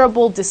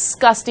terrible,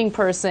 disgusting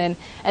person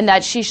and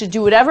that she should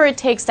do whatever it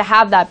takes to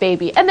have that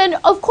baby. And then,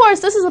 of course,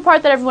 this is the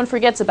part that everyone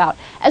forgets about.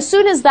 As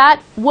soon as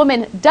that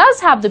woman does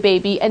have the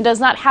baby and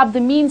does not have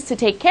the means to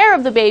take care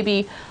of the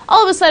baby,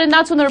 all of a sudden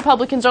that's when the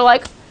Republicans are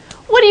like,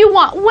 what do you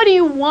want? What do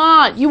you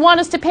want? You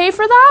want us to pay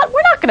for that?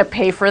 We're not going to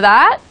pay for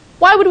that.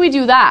 Why would we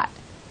do that?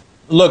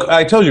 Look,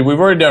 I told you, we've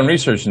already done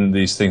research into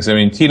these things. I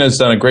mean, Tina's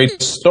done a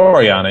great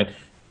story on it.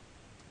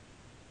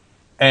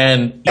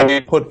 And they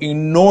put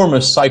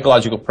enormous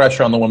psychological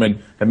pressure on the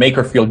woman to make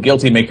her feel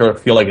guilty, make her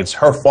feel like it's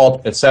her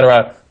fault,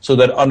 etc., so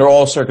that under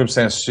all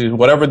circumstances,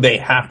 whatever they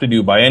have to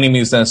do by any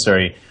means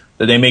necessary,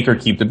 that they make her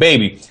keep the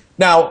baby.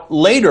 Now,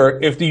 later,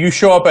 if you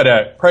show up at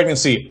a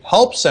pregnancy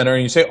help center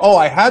and you say, oh,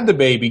 I had the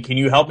baby, can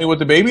you help me with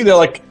the baby? They're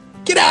like,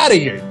 get out of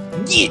here.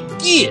 Get.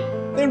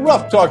 They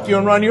rough talk you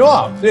and run you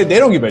off. They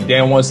don't give a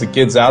damn once the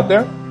kid's out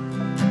there.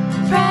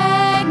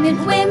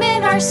 Pregnant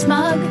women are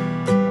smug.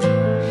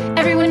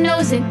 Everyone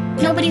knows it,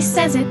 nobody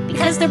says it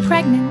because they're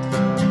pregnant.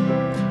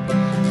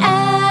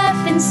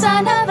 Effing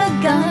son of a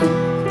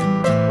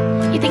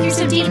gun. You think you're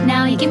so deep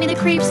now, you give me the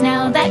creeps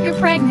now that you're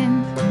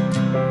pregnant.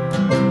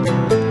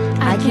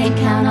 I can't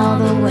count all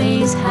the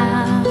ways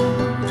how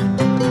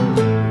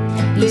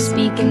you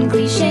speak in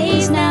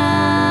cliches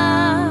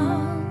now.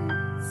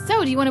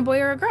 So, do you want a boy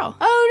or a girl?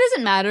 Oh, it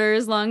doesn't matter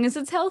as long as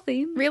it's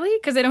healthy. Really?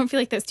 Because I don't feel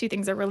like those two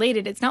things are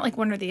related. It's not like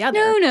one or the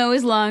other. No,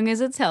 as long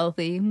as it's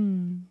healthy.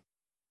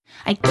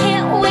 I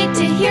can't wait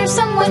to hear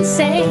someone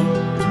say,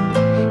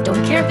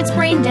 don't care if it's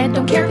brain dead,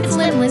 don't care if it's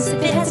limbless,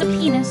 if it has a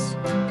penis.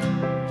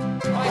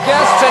 My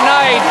guest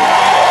tonight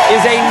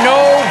is a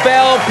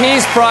Nobel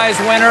Peace Prize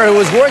winner who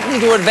is working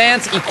to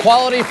advance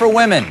equality for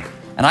women.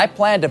 And I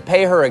plan to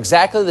pay her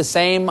exactly the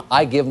same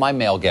I give my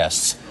male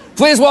guests.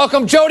 Please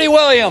welcome Jody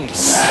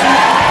Williams.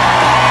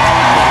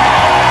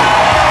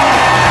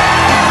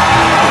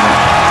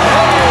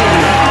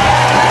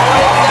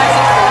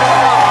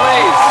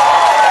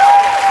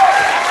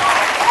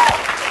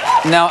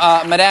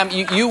 Now, Madame,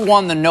 you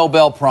won the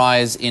Nobel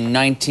Prize in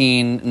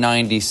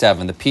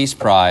 1997, the Peace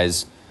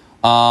Prize,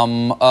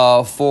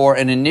 for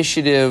an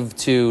initiative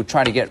to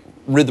try to get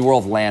rid of the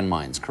world of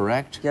landmines,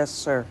 correct? Yes,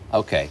 sir.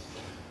 Okay.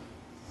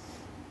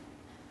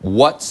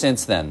 What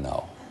since then,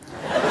 though?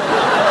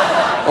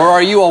 Or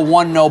are you a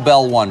one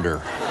Nobel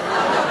wonder?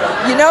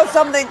 You know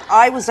something?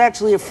 I was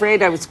actually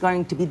afraid I was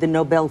going to be the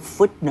Nobel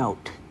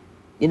footnote.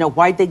 You know,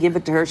 why'd they give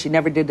it to her? She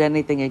never did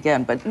anything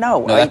again. But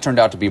no. No, that turned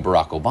out to be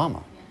Barack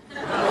Obama.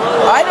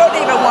 I don't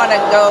even want to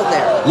go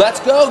there. Let's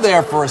go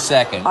there for a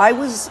second. I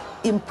was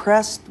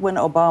impressed when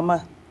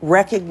Obama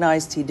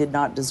recognized he did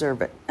not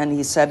deserve it, and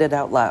he said it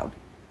out loud.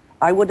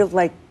 I would have,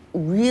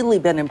 really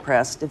been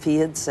impressed if he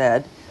had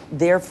said,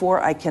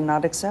 therefore, I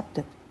cannot accept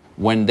it.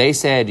 When they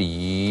said,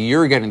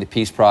 you're getting the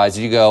Peace Prize,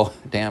 did you go,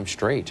 damn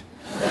straight?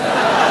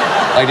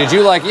 Did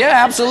you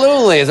yeah,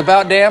 absolutely, it's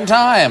about damn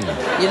time.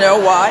 You know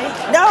why?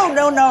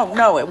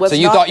 No, it was So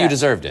you not thought that. you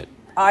deserved it?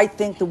 I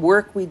think the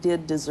work we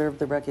did deserved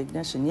the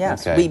recognition,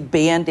 yes. Okay. We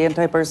banned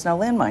anti-personnel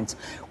landmines.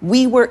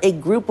 We were a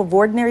group of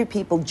ordinary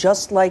people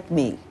just like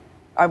me.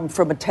 I'm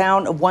from a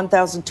town of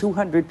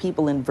 1,200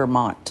 people in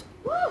Vermont.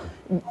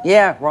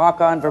 Yeah,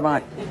 rock on,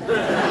 Vermont.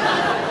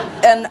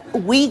 And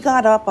we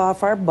got up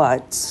off our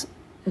butts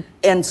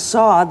and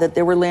saw that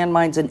there were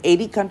landmines in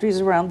 80 countries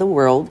around the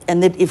world,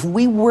 and that if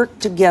we worked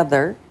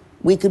together,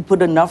 we could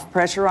put enough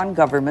pressure on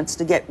governments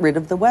to get rid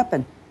of the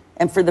weapon.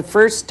 And for the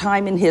first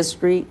time in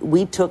history,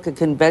 we took a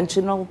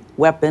conventional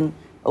weapon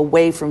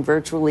away from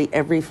virtually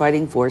every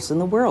fighting force in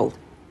the world.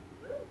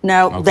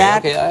 Now, I'll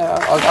that... grant you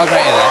that.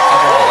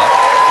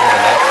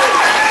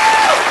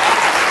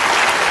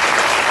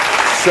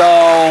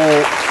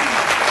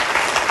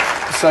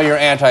 So you're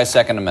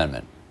anti-Second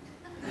Amendment?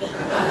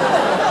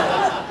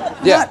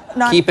 Yeah,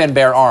 keep and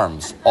bear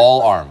arms,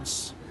 all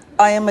arms.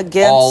 I am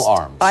against... All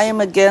arms. I am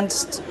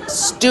against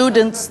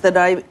students that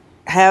I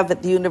have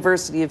at the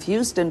University of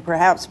Houston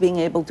perhaps being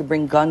able to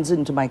bring guns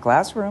into my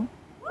classroom.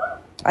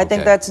 I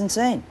think that's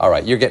insane. All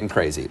right, you're getting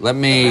crazy.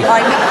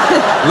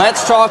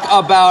 Let's talk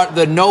about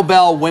the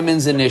Nobel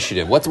Women's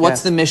Initiative.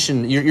 What's the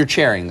mission? You're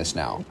chairing this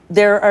now.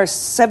 There are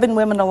 7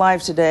 women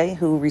alive today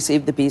who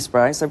received the Peace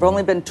Prize. There have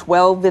only been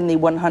 12 in the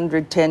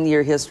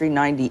 110-year history.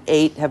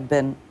 98 have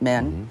been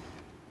men.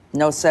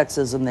 No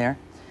sexism there.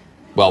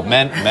 Well,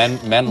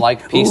 men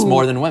like peace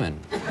more than women.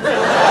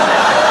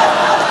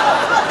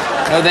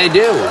 No, they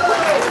do.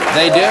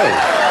 They do.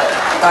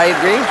 I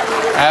agree.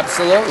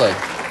 Absolutely.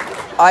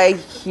 I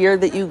hear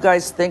that you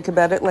guys think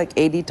about it like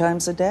 80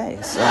 times a day.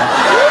 So.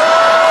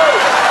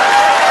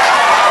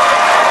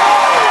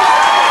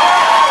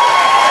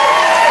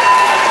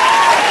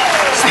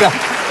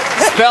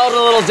 Spelled a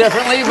little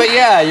differently, but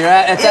yeah,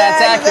 that's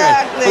accurate.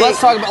 Exactly. Well, let's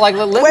talk about like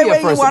Libya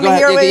wait, first. You want Go to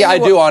ahead. hear Yeah, I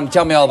do.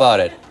 Tell me all about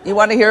it. You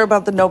want to hear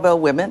about the Nobel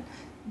women?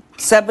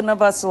 7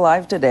 of us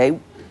alive today,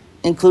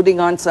 including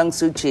Aung San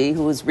Suu Kyi,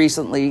 who was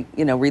recently,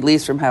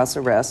 released from house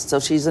arrest.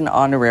 So she's an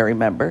honorary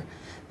member.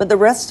 But the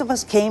rest of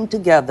us came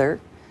together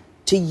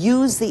to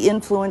use the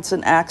influence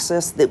and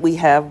access that we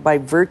have by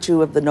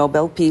virtue of the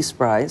Nobel Peace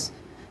Prize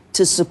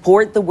to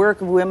support the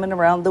work of women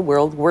around the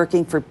world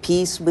working for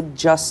peace with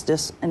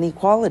justice and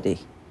equality.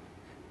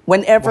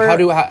 Whenever...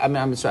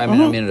 I'm sorry, I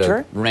mean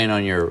to rain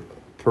on your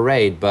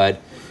parade,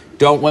 but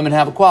don't women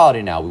have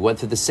equality now? We went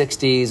through the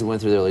 60s, we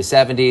went through the early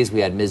 70s, we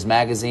had Ms.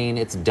 Magazine,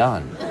 it's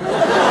done.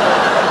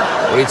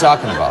 What are you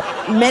talking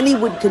about? Many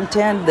would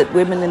contend that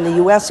women in the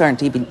U.S.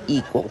 aren't even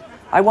equal.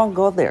 I won't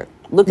go there.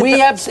 We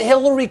have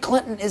Hillary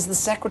Clinton is the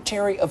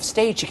Secretary of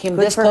State. She came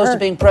this close to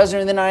being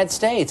President of the United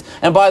States.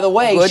 And by the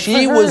way,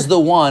 she was the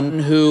one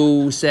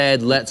who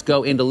said, let's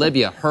go into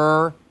Libya.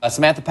 Her,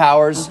 Samantha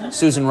Powers,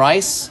 Susan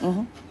Rice,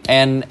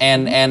 and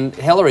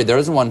Hillary. There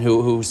was the one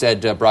who said,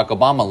 Barack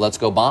Obama, let's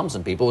go bomb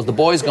some people. It was the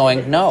boys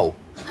going, no.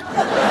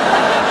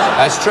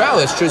 That's true.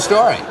 It's a true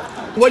story.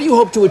 What do you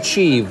hope to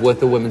achieve with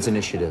the Women's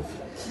Initiative?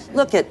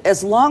 Look,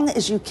 as long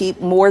as you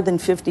keep more than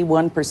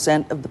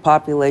 51% of the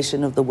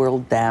population of the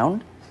world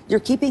down, you're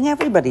keeping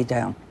everybody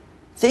down.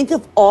 Think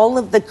of all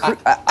of the...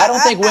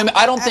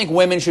 I don't think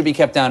women should be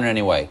kept down in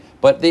any way.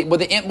 But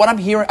what I'm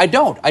hearing, I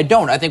don't. I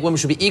think women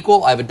should be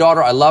equal. I have a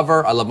daughter. I love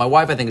her. I love my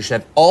wife. I think she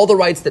should have all the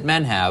rights that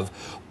men have.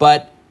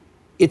 But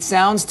it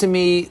sounds to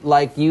me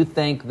like you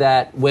think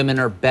that women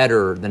are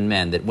better than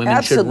men, that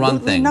women should run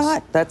things. Absolutely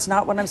not. That's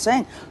not what I'm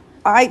saying.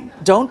 I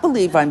don't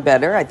believe I'm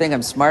better. I think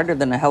I'm smarter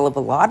than a hell of a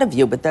lot of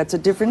you, but that's a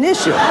different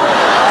issue.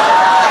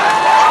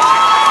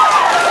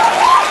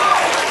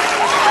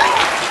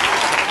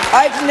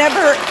 I've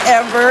never,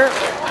 ever...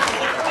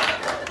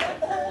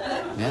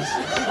 Yes?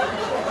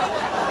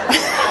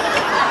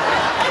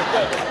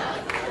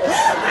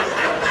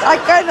 I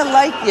kind of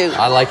like you.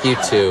 I like you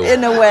too.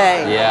 In a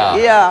way. Yeah.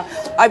 Yeah.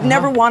 I've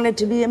never wanted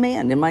to be a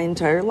man in my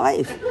entire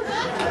life.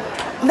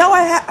 No,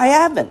 I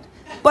haven't.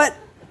 But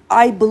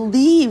I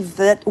believe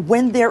that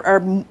when there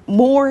are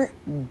more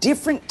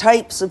different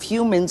types of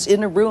humans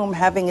in a room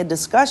having a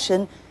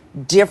discussion,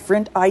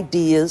 different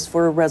ideas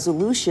for a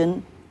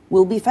resolution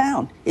will be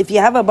found. If you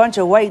have a bunch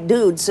of white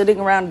dudes sitting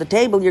around the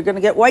table, you're going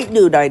to get white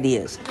dude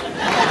ideas.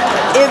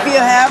 If you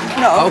have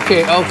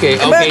Okay.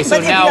 So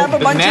now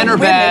men are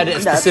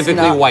bad,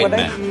 specifically white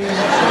men.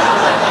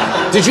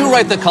 Did you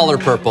write The Color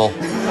Purple?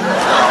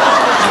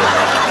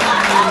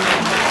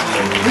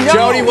 No.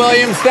 Jody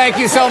Williams, thank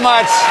you so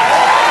much.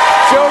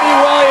 Jody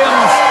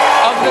Williams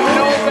of the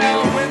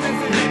Nobel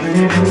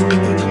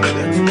Women's.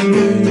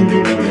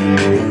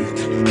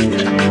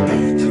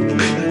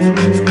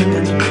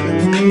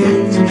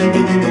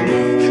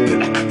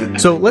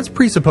 So let's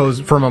presuppose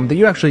for a moment that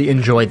you actually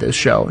enjoy this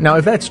show. Now,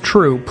 if that's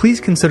true,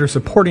 please consider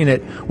supporting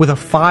it with a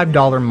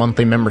 $5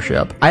 monthly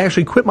membership. I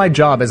actually quit my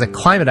job as a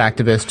climate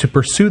activist to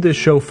pursue this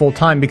show full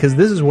time because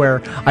this is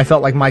where I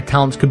felt like my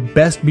talents could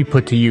best be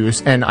put to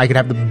use and I could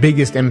have the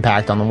biggest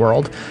impact on the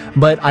world.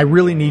 But I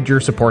really need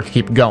your support to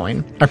keep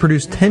going. I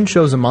produce 10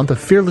 shows a month of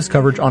fearless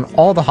coverage on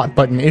all the hot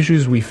button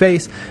issues we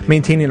face,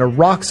 maintaining a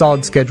rock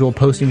solid schedule,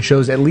 posting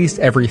shows at least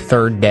every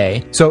third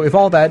day. So if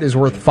all that is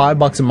worth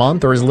 $5 a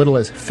month or as little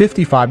as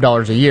 $55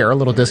 a year, a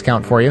little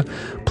discount for you,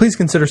 please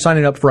consider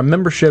signing up for a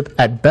membership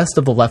at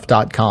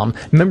bestoftheleft.com.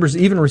 Members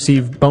even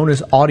receive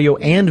bonus audio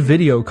and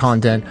video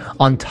content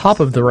on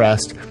top of the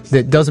rest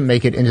that doesn't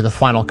make it into the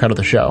final cut of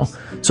the show.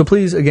 So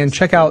please, again,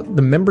 check out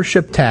the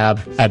membership tab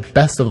at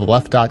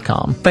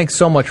bestoftheleft.com. Thanks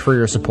so much for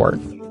your support.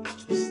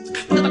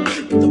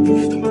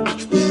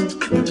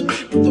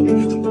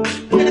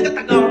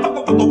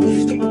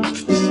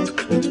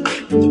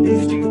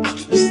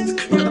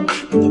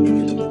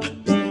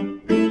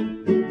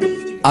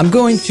 I'm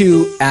going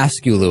to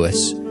ask you,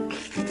 Lewis,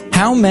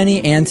 how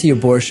many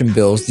anti-abortion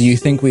bills do you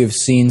think we have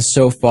seen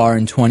so far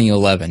in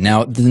 2011?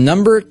 Now,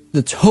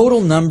 the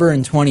total number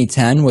in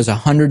 2010 was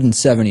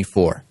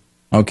 174.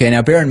 Okay,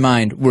 now bear in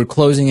mind, we're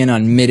closing in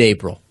on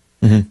mid-April.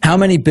 Mm-hmm. How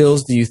many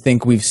bills do you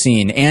think we've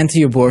seen,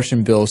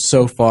 anti-abortion bills,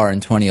 so far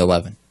in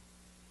 2011?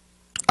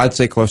 I'd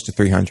say close to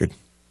 300.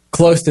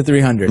 Close to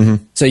 300.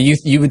 Mm-hmm. So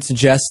you would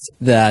suggest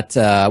that,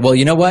 well,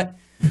 you know what?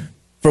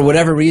 For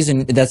whatever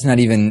reason, that's not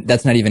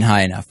even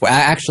high enough.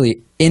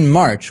 Actually, in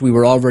March, we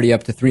were already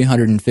up to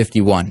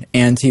 351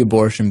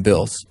 anti-abortion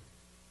bills.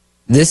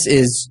 This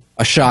is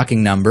a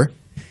shocking number.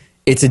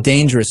 It's a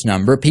dangerous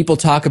number. People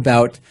talk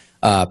about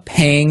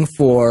paying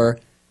for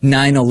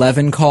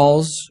 9/11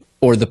 calls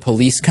or the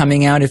police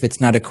coming out if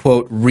it's not a,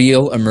 quote,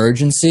 real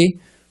emergency.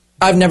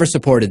 I've never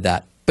supported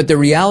that. But the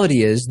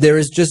reality is there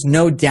is just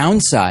no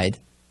downside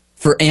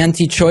for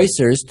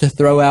anti-choicers to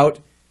throw out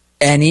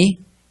any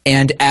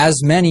and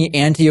as many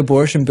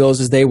anti-abortion bills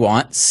as they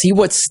want, see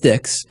what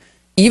sticks,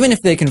 even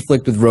if they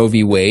conflict with Roe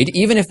v. Wade,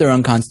 even if they're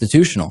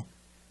unconstitutional,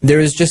 there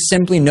is just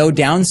simply no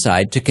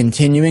downside to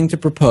continuing to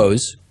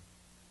propose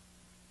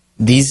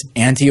these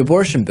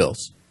anti-abortion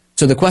bills.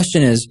 So the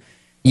question is,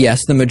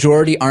 yes, the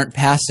majority aren't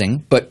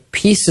passing, but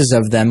pieces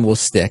of them will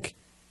stick.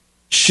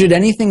 Should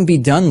anything be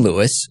done,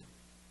 Lewis,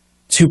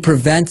 to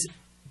prevent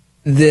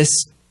this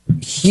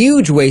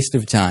huge waste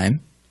of time,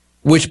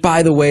 which,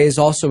 by the way, is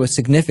also a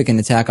significant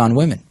attack on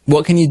women?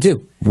 What can you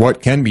do?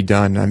 What can be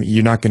done? I mean,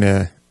 you're not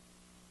going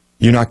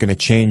to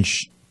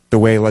change the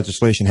way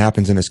legislation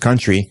happens in this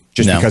country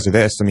just because of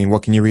this. I mean,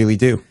 what can you really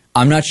do?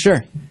 I'm not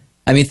sure.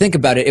 I mean, think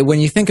about it. When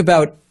you think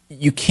about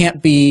you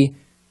can't be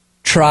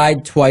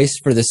tried twice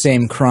for the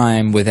same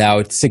crime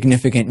without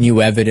significant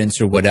new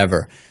evidence or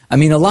whatever. I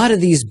mean, a lot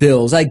of these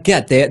bills, I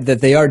get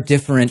that they are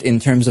different in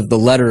terms of the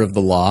letter of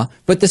the law,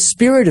 but the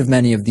spirit of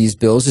many of these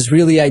bills is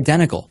really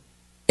identical.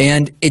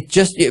 And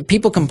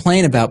people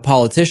complain about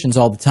politicians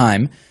all the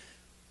time.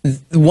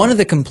 One of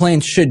the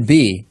complaints should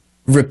be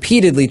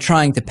repeatedly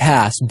trying to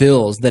pass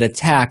bills that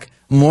attack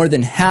more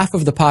than half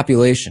of the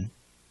population,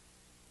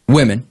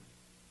 women,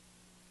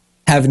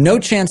 have no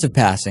chance of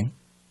passing,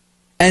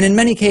 and in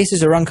many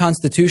cases are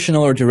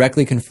unconstitutional or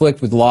directly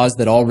conflict with laws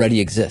that already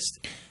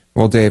exist.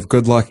 Well, Dave,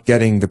 good luck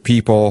getting the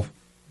people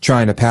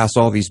trying to pass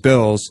all these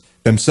bills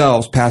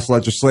themselves pass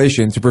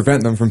legislation to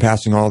prevent them from trying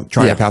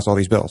to pass all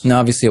these bills. No,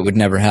 obviously it would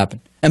never happen.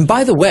 And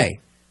by the way,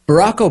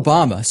 Barack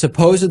Obama,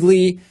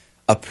 supposedly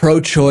a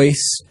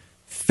pro-choice,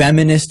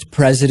 feminist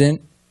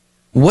president,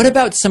 what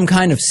about some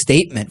kind of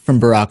statement from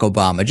Barack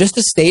Obama? Just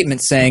a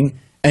statement saying,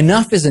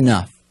 enough is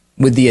enough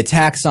with the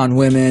attacks on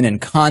women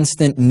and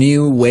constant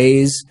new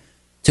ways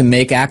to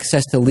make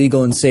access to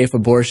legal and safe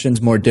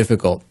abortions more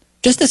difficult.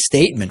 Just a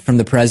statement from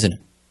the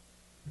president.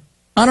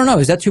 I don't know.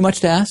 Is that too much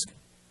to ask?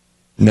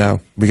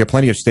 No. We get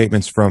plenty of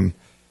statements from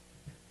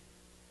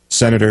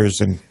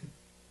senators and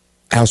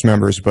House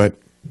members, but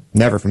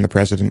never from the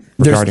president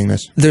regarding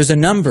this. There's a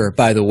number,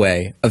 by the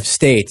way, of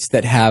states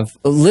that have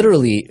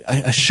literally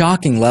a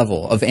shocking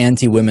level of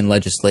anti-women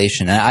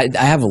legislation. I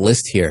have a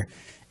list here.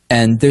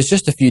 And there's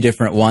just a few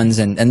different ones,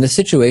 and the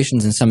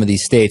situations in some of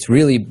these states,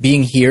 really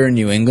being here in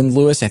New England,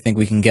 Lewis, I think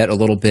we can get a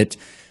little bit,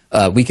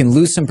 we can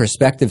lose some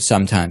perspective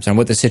sometimes on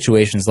what the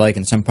situation's like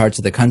in some parts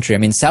of the country. I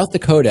mean, South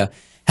Dakota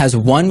has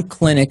one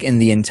clinic in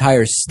the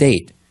entire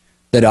state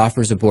that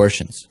offers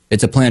abortions.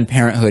 It's a Planned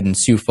Parenthood in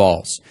Sioux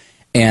Falls.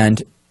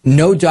 And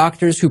no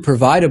doctors who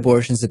provide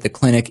abortions at the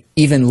clinic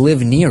even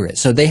live near it,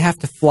 so they have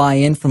to fly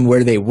in from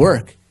where they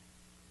work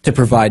to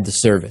provide the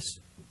service.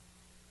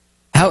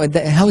 How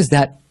is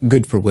that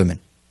good for women?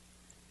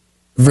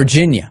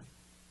 Virginia,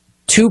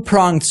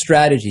 two-pronged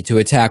strategy to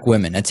attack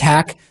women.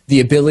 Attack the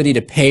ability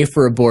to pay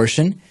for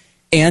abortion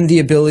and the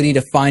ability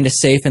to find a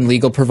safe and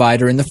legal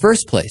provider in the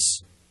first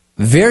place.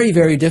 Very,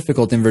 very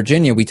difficult in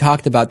Virginia. We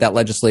talked about that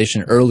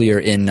legislation earlier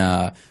in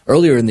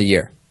the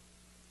year.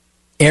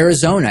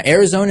 Arizona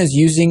is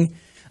using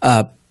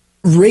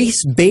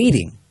race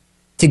baiting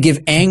to give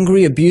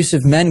angry,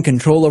 abusive men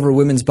control over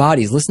women's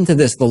bodies. Listen to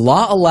this. The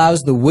law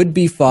allows the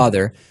would-be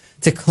father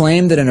to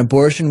claim that an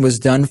abortion was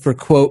done for,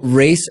 quote,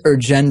 race or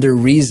gender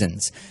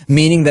reasons,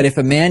 meaning that if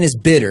a man is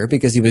bitter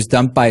because he was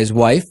dumped by his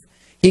wife,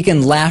 he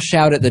can lash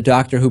out at the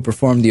doctor who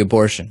performed the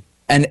abortion.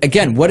 And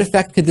again, what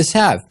effect could this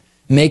have?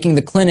 Making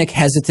the clinic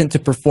hesitant to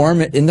perform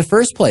it in the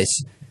first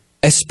place,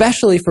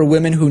 especially for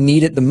women who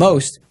need it the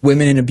most,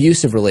 women in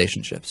abusive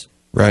relationships.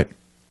 Right.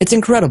 It's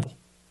incredible.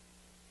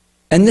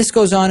 And this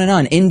goes on and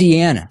on.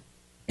 Indiana.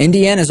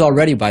 Indiana is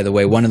already, by the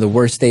way, one of the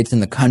worst states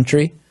in the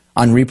country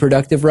on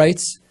reproductive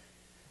rights.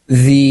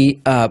 The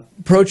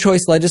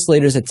pro-choice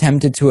legislators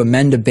attempted to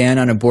amend a ban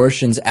on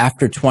abortions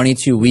after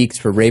 22 weeks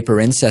for rape or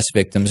incest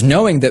victims,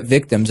 knowing that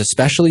victims,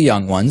 especially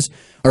young ones,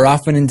 are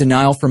often in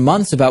denial for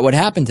months about what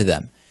happened to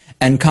them.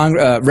 And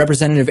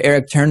Representative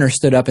Eric Turner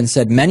stood up and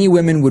said many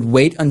women would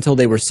wait until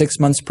they were 6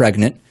 months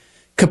pregnant,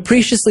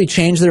 capriciously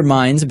change their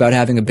minds about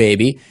having a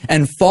baby,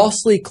 and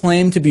falsely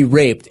claim to be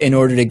raped in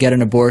order to get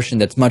an abortion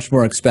that's much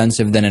more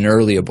expensive than an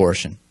early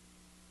abortion.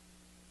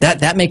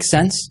 That makes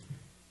sense?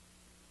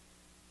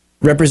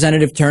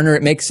 Representative Turner,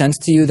 it makes sense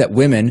to you that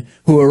women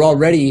who are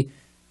already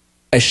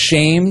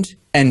ashamed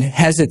and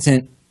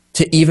hesitant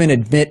to even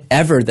admit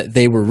ever that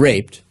they were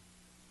raped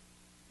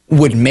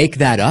would make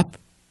that up?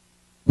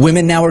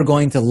 Women now are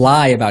going to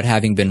lie about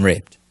having been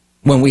raped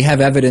when we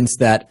have evidence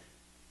that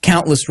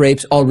countless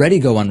rapes already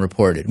go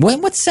unreported.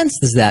 What sense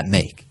does that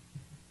make?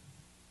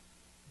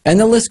 And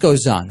the list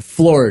goes on.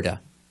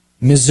 Florida,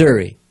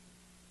 Missouri,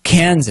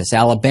 Kansas,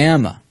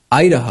 Alabama,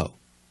 Idaho.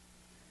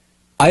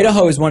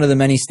 Idaho is one of the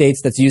many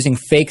states that's using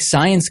fake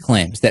science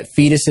claims that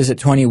fetuses at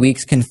 20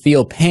 weeks can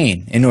feel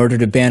pain in order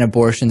to ban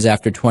abortions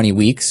after 20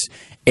 weeks.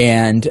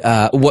 And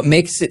what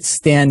makes it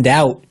stand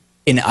out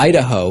in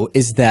Idaho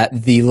is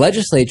that the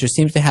legislature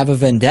seems to have a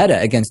vendetta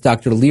against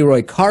Dr.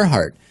 Leroy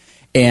Carhart.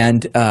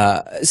 And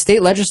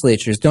state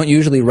legislatures don't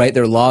usually write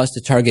their laws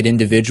to target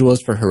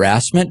individuals for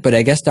harassment, but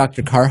I guess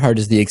Dr. Carhart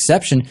is the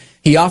exception.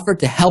 He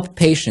offered to help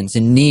patients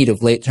in need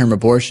of late-term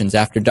abortions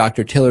after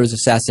Dr. Tiller's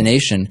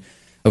assassination,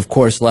 of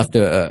course, left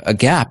a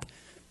gap.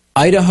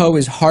 Idaho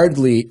is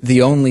hardly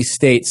the only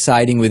state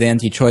siding with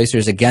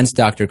anti-choicers against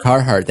Dr.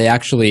 Carhart. They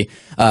actually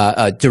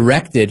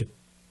directed,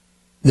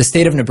 the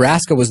state of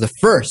Nebraska was the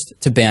first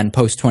to ban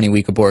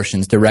post-20-week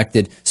abortions,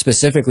 directed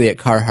specifically at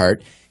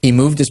Carhart. He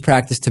moved his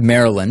practice to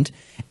Maryland,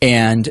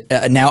 and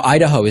now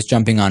Idaho is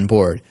jumping on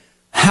board.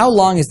 How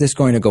long is this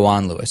going to go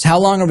on, Lewis? How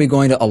long are we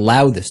going to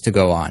allow this to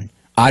go on?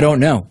 I don't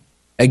know.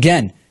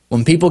 Again,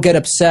 when people get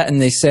upset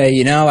and they say,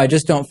 you know, I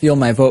just don't feel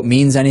my vote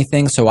means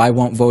anything, so I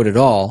won't vote at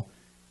all,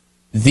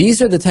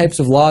 these are the types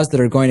of laws that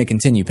are going to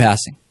continue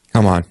passing.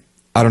 Come on.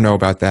 I don't know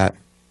about that.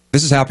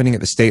 This is happening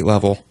at the state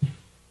level,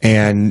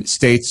 and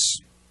states,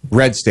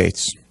 red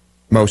states,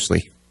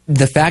 mostly.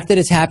 The fact that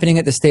it's happening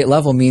at the state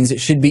level means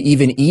it should be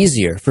even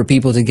easier for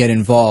people to get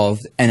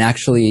involved and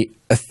actually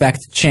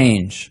affect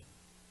change.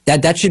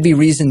 That should be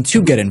reason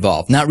to get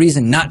involved, not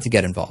reason not to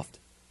get involved.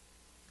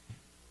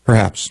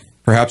 Perhaps.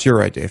 Perhaps you're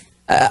right, Dave.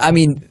 I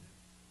mean,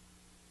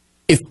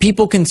 if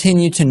people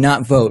continue to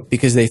not vote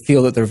because they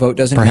feel that their vote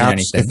doesn't mean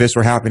anything. Perhaps if this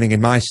were happening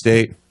in my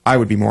state, I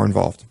would be more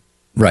involved.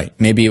 Right.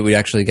 Maybe it would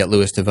actually get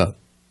Lewis to vote.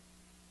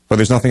 But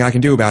there's nothing I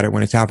can do about it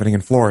when it's happening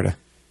in Florida.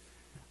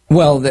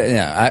 Well,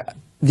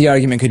 the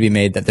argument could be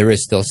made that there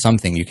is still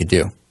something you could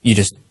do. You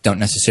just don't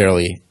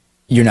necessarily,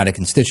 you're not a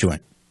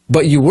constituent.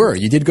 But you were.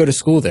 You did go to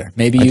school there.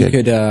 Maybe you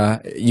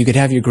could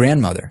have your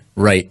grandmother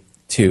write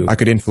to... I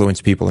could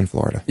influence people in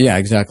Florida. Yeah,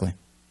 exactly.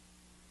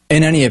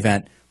 In any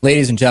event,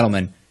 ladies and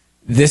gentlemen,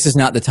 this is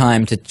not the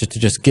time to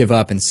just give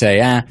up and say,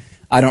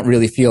 I don't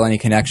really feel any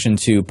connection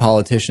to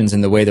politicians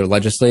and the way they're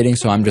legislating,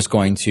 so I'm just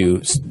going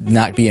to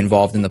not be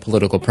involved in the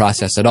political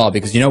process at all.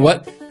 Because you know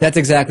what? That's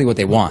exactly what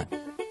they want.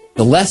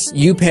 The less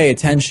you pay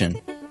attention,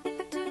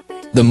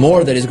 the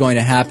more that is going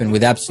to happen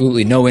with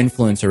absolutely no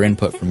influence or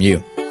input from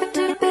you.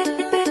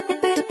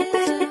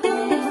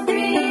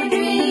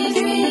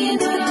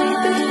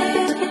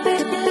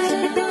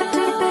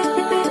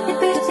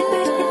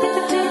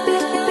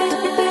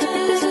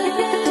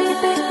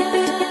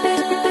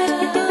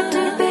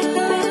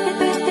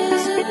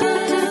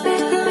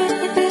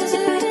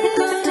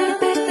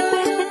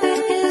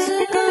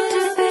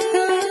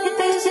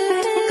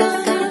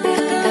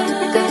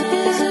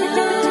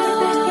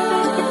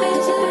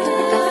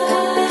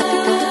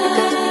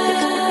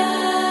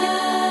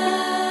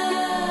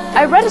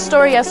 I read a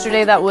story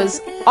yesterday that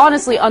was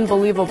honestly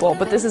unbelievable,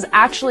 but this is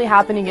actually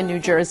happening in New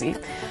Jersey.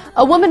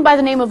 A woman by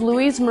the name of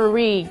Louise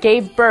Marie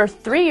gave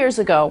birth 3 years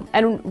ago,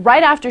 and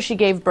right after she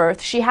gave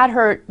birth, she had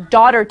her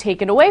daughter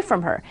taken away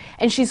from her,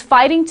 and she's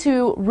fighting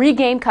to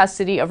regain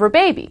custody of her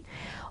baby.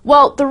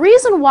 Well, the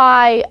reason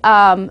why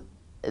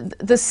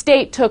the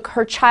state took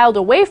her child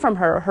away from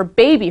her, her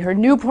baby, her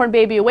newborn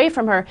baby away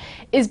from her,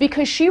 is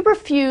because she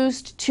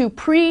refused to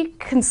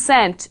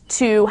pre-consent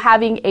to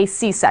having a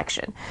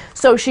C-section.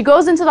 So she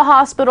goes into the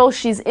hospital,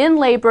 she's in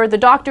labor, the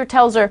doctor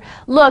tells her,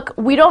 look,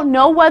 we don't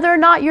know whether or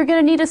not you're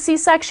going to need a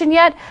C-section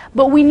yet,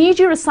 but we need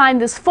you to sign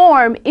this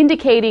form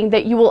indicating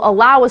that you will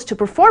allow us to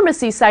perform a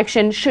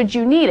C-section should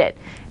you need it.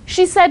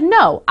 She said,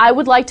 no, I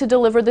would like to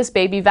deliver this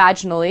baby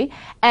vaginally,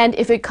 and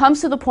if it comes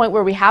to the point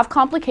where we have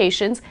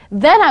complications,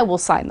 then I will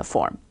sign the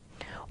form.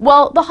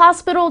 Well, the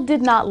hospital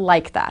did not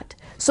like that.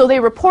 So they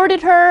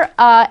reported her,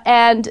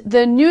 and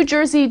the New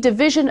Jersey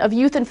Division of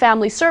Youth and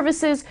Family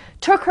Services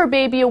took her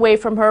baby away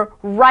from her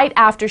right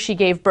after she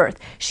gave birth.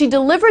 She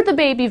delivered the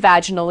baby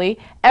vaginally,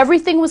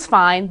 everything was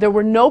fine, there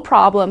were no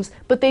problems,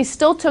 but they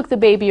still took the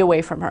baby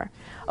away from her.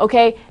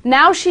 Okay,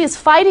 now she is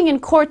fighting in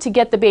court to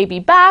get the baby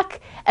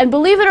back, and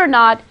believe it or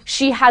not,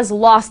 she has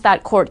lost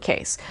that court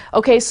case.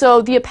 Okay,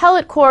 so the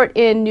appellate court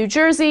in New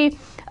Jersey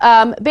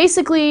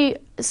basically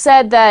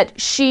said that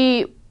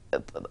she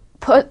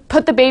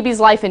put the baby's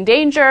life in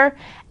danger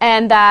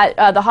and that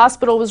the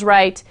hospital was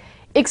right,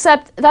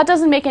 except that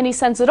doesn't make any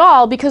sense at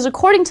all because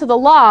according to the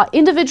law,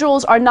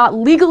 individuals are not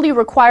legally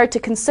required to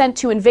consent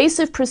to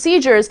invasive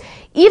procedures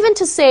even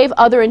to save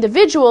other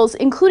individuals,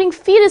 including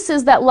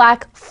fetuses that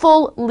lack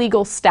full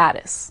legal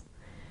status.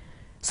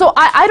 So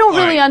I don't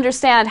really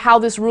understand how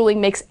this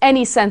ruling makes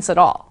any sense at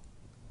all.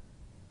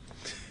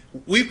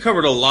 We've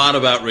covered a lot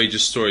of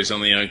outrageous stories on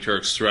the Young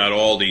Turks throughout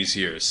all these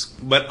years,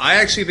 but I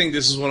actually think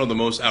this is one of the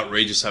most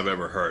outrageous I've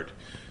ever heard.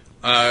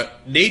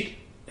 Nate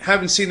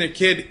haven't seen their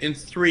kid in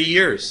 3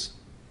 years.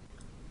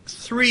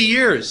 3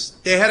 years.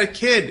 They had a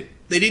kid.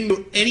 They didn't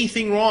do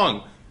anything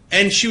wrong.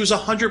 And she was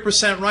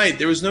 100% right.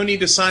 There was no need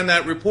to sign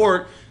that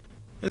report.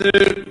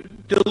 The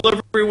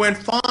delivery went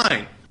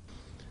fine.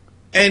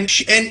 And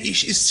she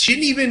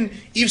didn't even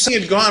if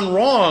something had gone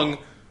wrong,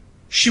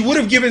 she would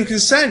have given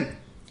consent.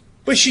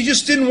 But she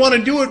just didn't want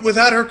to do it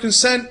without her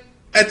consent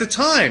at the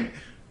time.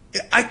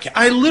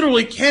 I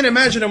literally can't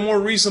imagine a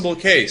more reasonable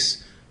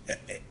case.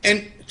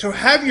 And to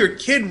have your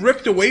kid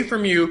ripped away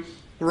from you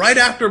right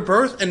after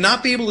birth and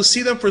not be able to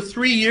see them for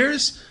 3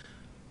 years,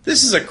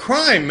 this is a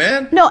crime,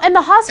 man. No, and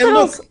the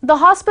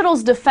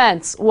hospital's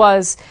defense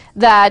was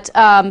that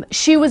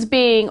she was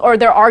being, or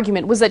their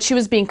argument was that she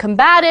was being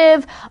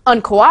combative,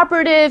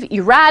 uncooperative,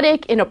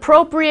 erratic,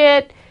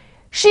 inappropriate.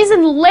 She's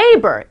in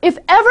labor. If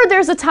ever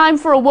there's a time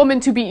for a woman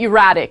to be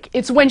erratic,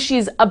 it's when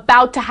she's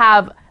about to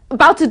have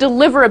about to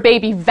deliver a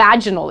baby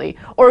vaginally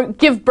or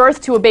give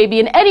birth to a baby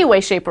in any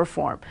way, shape, or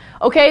form.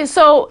 Okay,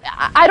 so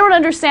I don't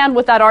understand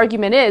what that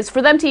argument is.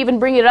 For them to even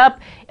bring it up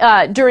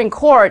during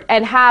court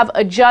and have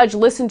a judge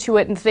listen to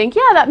it and think,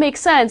 yeah, that makes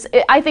sense,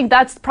 I think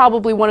that's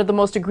probably one of the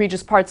most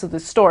egregious parts of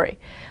this story.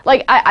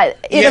 Like,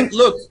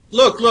 Look.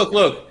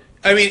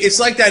 I mean, it's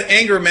like that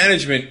anger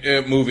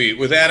management movie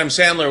with Adam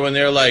Sandler when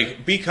they're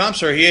like, be calm,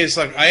 sir. He is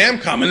like, I am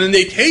calm, and then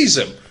they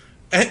tase him.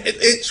 And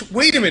it's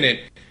wait a minute.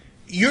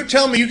 You're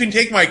telling me you can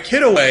take my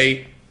kid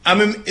away,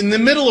 I'm in the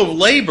middle of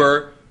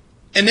labor,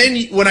 and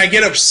then when I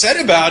get upset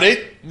about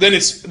it, then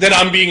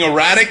I'm being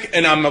erratic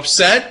and I'm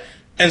upset,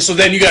 and so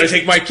then you got to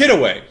take my kid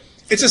away.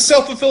 It's a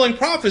self-fulfilling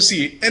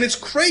prophecy, and it's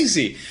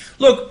crazy.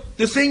 Look,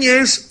 the thing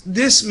is,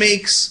 this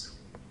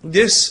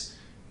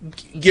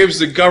gives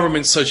the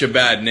government such a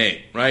bad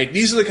name, right?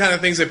 These are the kind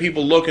of things that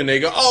people look and they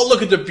go, oh,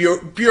 look at the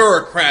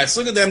bureaucrats,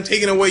 look at them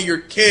taking away your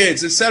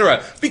kids,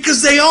 etc.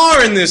 Because they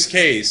are in this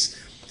case.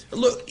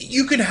 Look,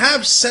 you can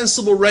have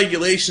sensible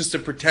regulations to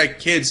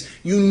protect kids.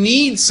 You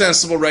need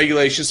sensible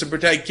regulations to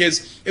protect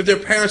kids if their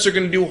parents are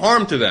going to do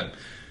harm to them.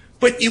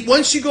 But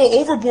once you go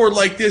overboard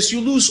like this, you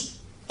lose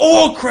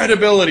all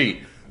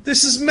credibility.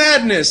 This is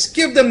madness.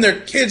 Give them their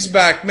kids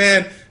back,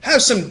 man.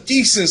 Have some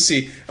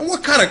decency. And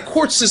what kind of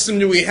court system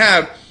do we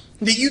have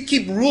that you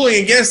keep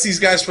ruling against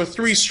these guys for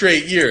 3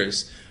 straight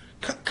years?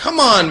 Come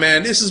on,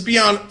 man. This is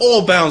beyond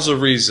all bounds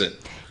of reason.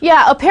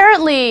 Yeah,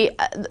 apparently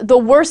the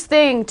worst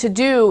thing to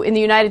do in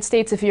the United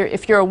States if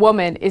you're a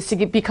woman is to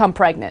become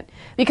pregnant.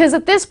 Because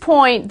at this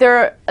point,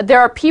 there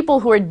are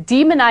people who are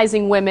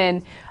demonizing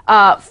women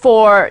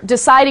for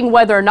deciding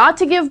whether or not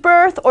to give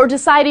birth or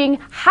deciding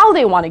how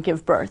they want to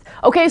give birth.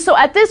 Okay, so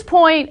at this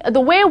point,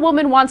 the way a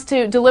woman wants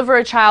to deliver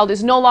a child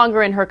is no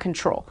longer in her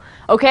control.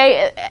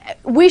 Okay,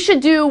 we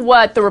should do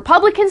what the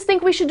Republicans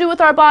think we should do with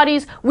our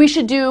bodies. We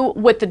should do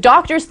what the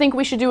doctors think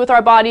we should do with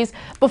our bodies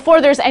before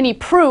there's any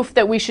proof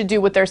that we should do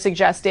what they're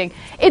suggesting.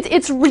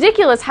 It's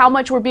ridiculous how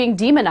much we're being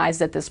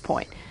demonized at this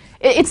point.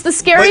 It's the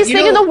scariest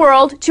thing in the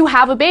world to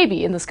have a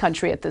baby in this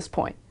country at this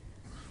point.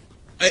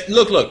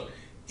 Look.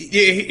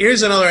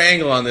 Here's another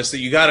angle on this that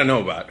you got to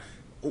know about.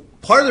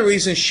 Part of the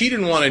reason she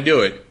didn't want to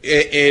do it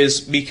is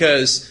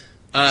because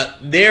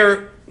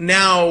they're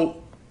now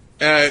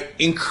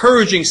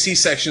encouraging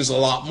C-sections a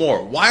lot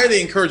more. Why are they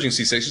encouraging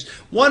C-sections?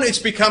 One, it's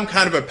become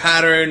kind of a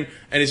pattern,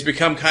 and it's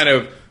become kind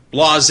of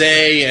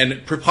blasé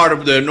and part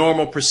of the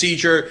normal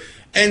procedure.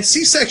 And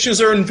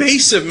C-sections are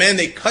invasive, man.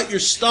 They cut your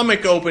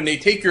stomach open, they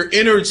take your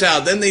innards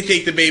out, then they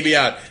take the baby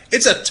out.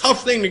 It's a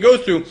tough thing to go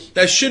through.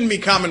 That shouldn't be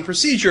common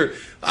procedure.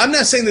 I'm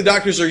not saying the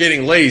doctors are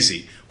getting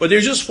lazy, but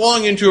they're just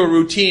falling into a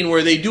routine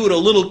where they do it a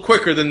little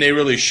quicker than they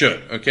really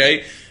should,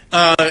 okay?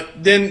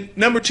 Then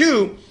number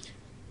 2,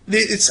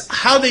 it's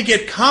how they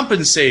get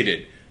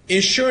compensated.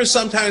 Insurance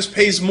sometimes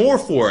pays more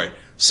for it.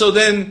 So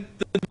then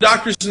the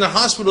doctors in the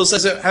hospitals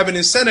have an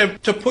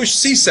incentive to push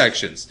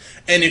C-sections.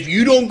 And if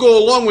you don't go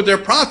along with their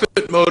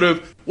profit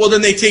motive, well,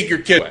 then they take your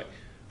kid away.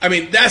 I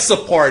mean, that's the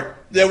part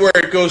where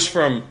it goes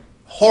from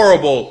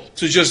horrible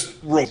to just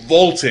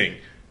revolting.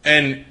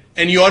 And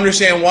you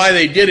understand why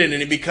they did it,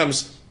 and it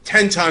becomes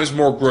 10 times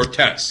more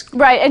grotesque.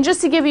 Right, and just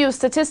to give you a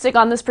statistic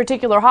on this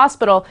particular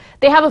hospital,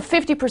 they have a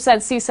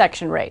 50%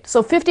 C-section rate.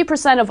 So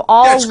 50% of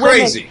all That's women,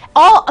 crazy.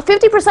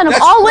 50% of That's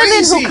all women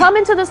crazy. who come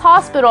into this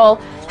hospital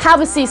have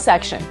a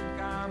C-section.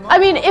 I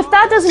mean, if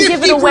that doesn't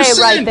give it away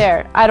 50%. right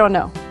there, I don't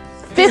know.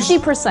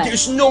 50%.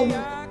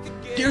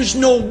 There's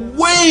no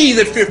way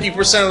that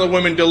 50% of the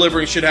women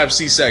delivering should have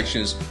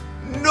C-sections.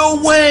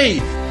 No way.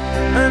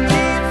 A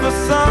need for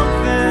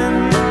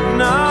something.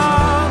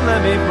 No,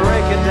 let me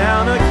break it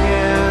down again.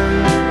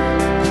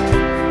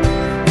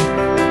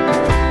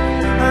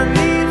 A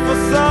need for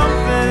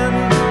something,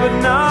 but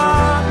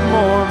not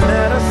more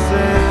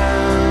medicine.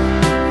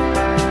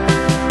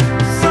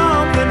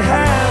 Something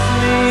has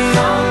me.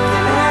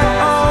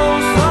 Oh,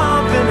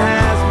 something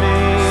has me.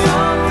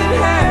 Something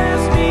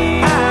has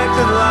me.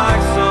 Acting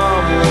like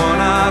someone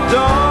I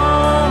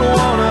don't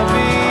wanna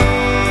be.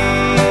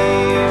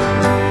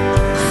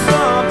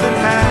 Something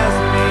has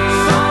me.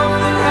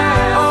 Something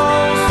has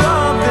oh,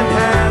 something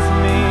has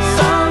me.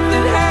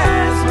 Something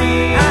has me.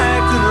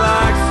 Acting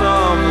like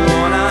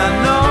someone I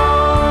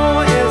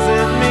know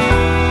isn't me.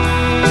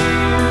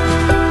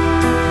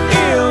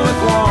 Ill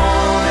with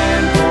want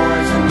and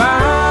poisoned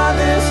by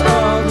this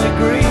ugly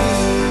greed.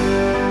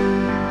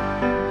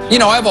 You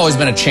know, I've always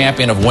been a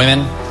champion of women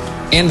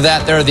in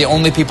that they're the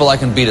only people I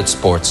can beat at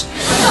sports.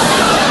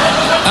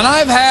 And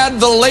I've had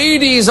the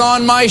ladies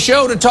on my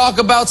show to talk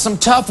about some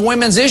tough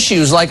women's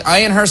issues, like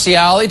Ayaan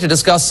Hirsi Ali to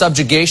discuss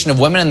subjugation of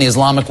women in the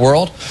Islamic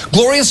world,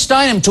 Gloria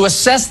Steinem to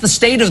assess the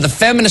state of the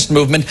feminist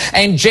movement,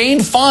 and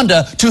Jane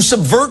Fonda to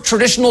subvert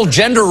traditional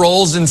gender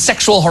roles in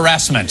sexual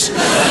harassment.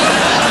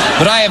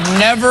 But I have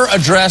never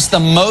addressed the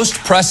most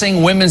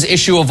pressing women's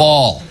issue of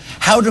all: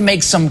 how to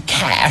make some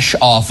cash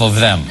off of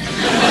them.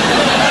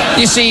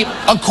 You see,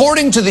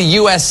 according to the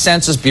U.S.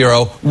 Census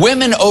Bureau,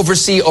 women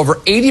oversee over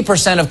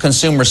 80% of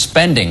consumer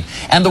spending,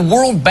 and the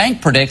World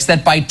Bank predicts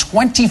that by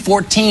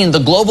 2014, the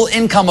global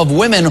income of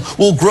women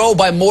will grow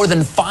by more than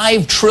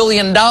 $5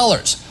 trillion,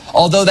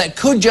 although that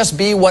could just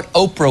be what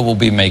Oprah will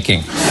be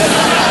making.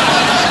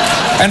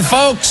 And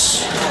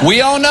folks,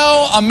 we all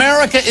know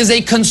America is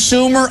a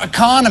consumer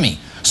economy.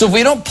 So if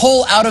we don't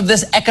pull out of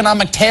this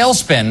economic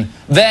tailspin,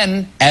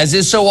 then, as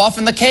is so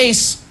often the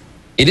case,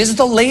 it is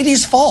the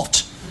ladies'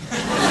 fault.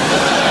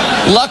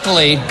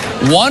 Luckily,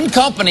 one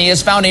company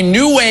has found a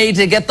new way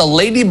to get the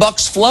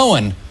ladybucks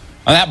flowing, and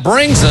that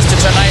brings us to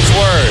tonight's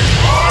word.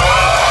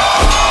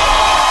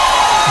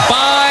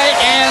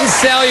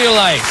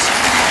 Bi-and-cellulite.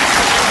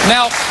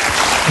 Now,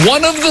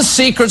 one of the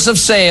secrets of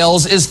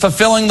sales is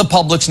fulfilling the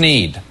public's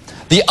need.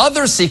 The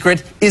other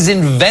secret is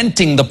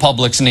inventing the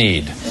public's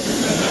need.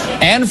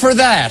 And for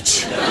that,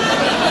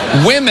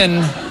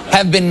 women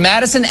have been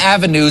Madison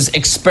Avenue's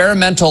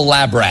experimental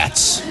lab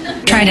rats.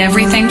 Tried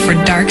everything for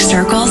dark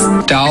circles,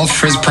 dull,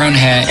 frizz-prone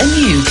hair, a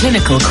new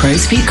clinical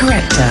crow's feet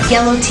corrector.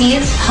 Yellow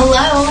teeth,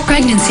 hello.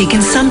 Pregnancy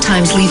can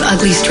sometimes leave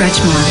ugly stretch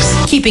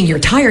marks. Keeping your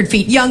tired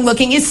feet young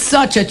looking is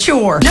such a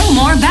chore. No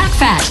more back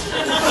fat.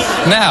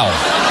 Now,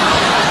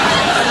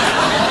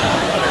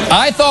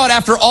 I thought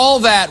after all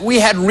that we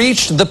had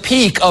reached the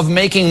peak of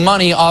making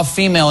money off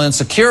female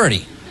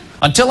insecurity,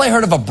 until I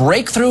heard of a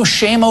breakthrough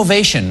shame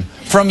ovation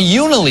from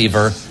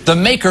Unilever, the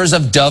makers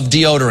of Dove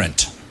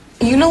deodorant.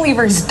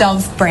 Unilever's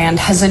Dove brand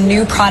has a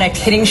new product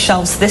hitting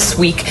shelves this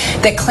week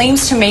that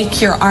claims to make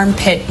your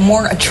armpit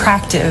more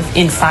attractive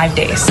in 5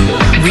 days.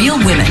 Real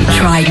women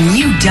tried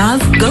new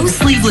Dove Go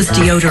Sleeveless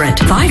deodorant.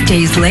 5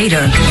 days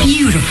later,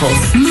 beautiful,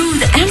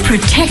 smooth, and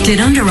protected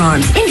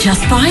underarms in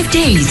just 5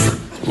 days.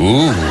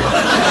 Ooh.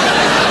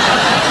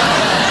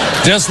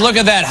 Just look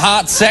at that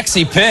hot,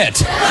 sexy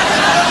pit.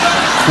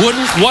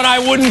 What I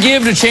wouldn't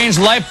give to change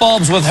light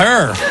bulbs with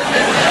her.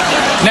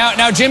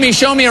 Now, Jimmy,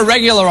 show me a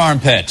regular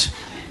armpit.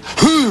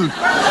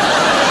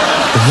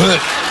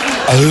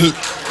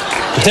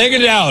 Take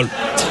it down.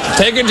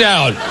 Take it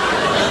down.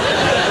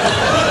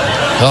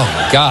 Oh,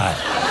 my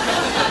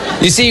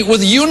God. You see,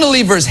 with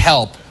Unilever's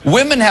help,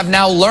 women have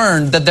now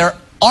learned that their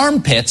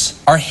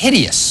armpits are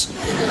hideous.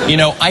 You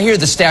know, I hear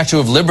the Statue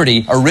of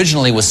Liberty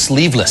originally was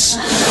sleeveless.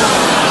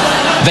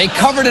 They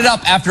covered it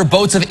up after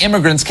boats of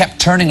immigrants kept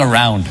turning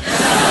around.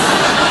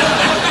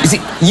 You see,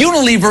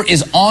 Unilever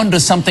is on to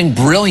something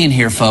brilliant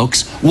here,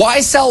 folks.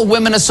 Why sell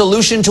women a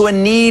solution to a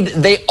need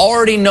they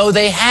already know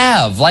they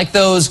have, like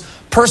those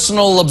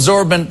personal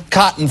absorbent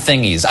cotton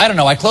thingies? I don't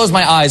know, I close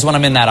my eyes when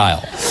I'm in that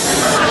aisle.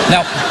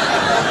 Now,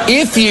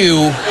 if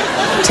you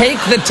take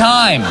the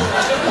time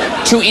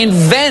to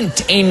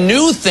invent a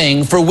new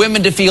thing for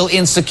women to feel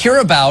insecure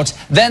about,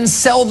 then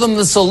sell them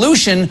the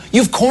solution,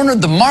 you've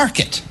cornered the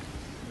market.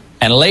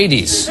 And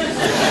ladies,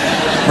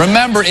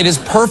 remember, it is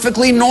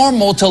perfectly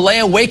normal to lay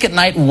awake at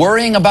night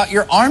worrying about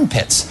your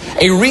armpits.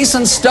 A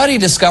recent study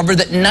discovered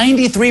that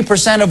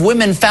 93% of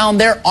women found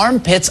their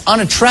armpits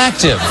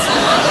unattractive.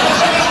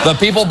 The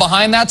people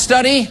behind that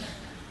study?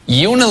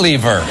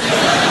 Unilever.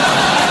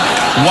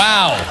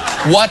 Wow,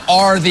 what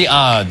are the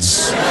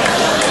odds?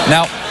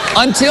 Now,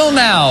 until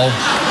now,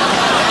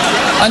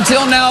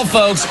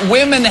 folks,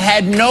 women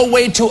had no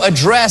way to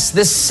address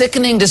this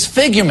sickening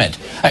disfigurement.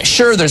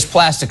 Sure, there's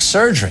plastic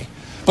surgery,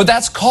 but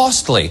that's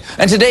costly,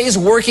 and today's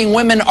working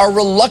women are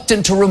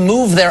reluctant to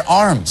remove their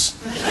arms.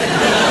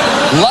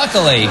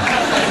 Luckily,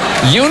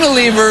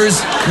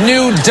 Unilever's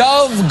new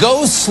Dove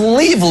Go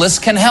Sleeveless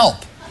can help.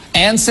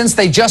 And since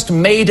they just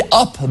made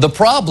up the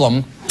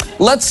problem,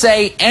 let's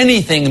say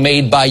anything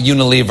made by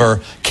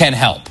Unilever can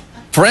help.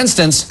 For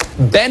instance,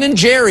 Ben &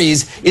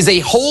 Jerry's is a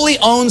wholly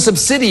owned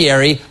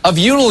subsidiary of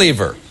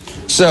Unilever.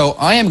 So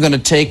I am going to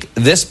take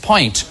this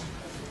pint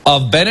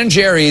of Ben &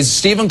 Jerry's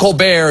Stephen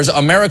Colbert's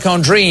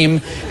American Dream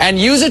and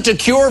use it to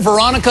cure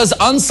Veronica's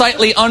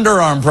unsightly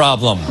underarm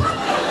problem.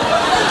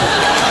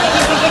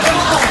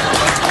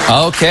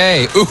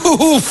 Okay.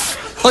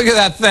 Oof. Look at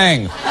that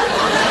thing.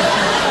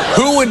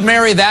 Who would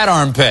marry that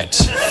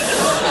armpit?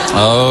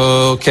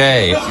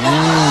 Okay.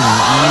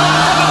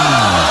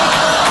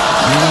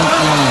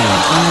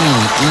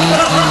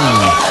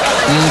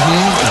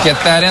 Get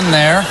that in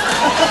there.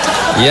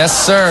 Yes,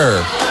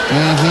 sir.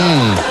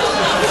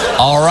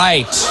 All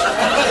right.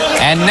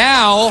 And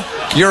now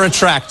you're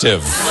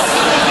attractive.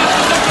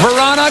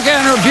 Veronica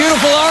and her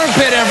beautiful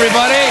armpit,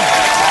 everybody.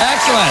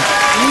 Excellent.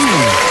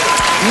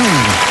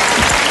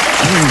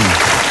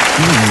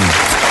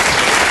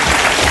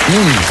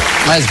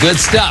 That's good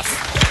stuff.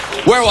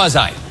 Where was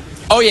I?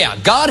 Oh, yeah.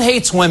 God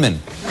hates women.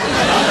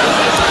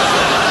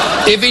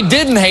 If he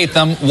didn't hate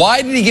them,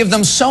 why did he give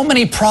them so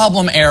many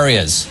problem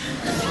areas?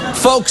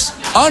 Folks,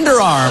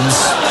 underarms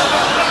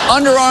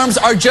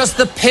are just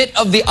the pit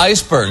of the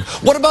iceberg.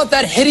 What about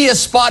that hideous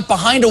spot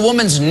behind a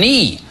woman's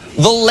knee?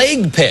 The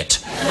leg pit.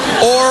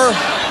 Or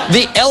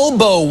the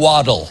elbow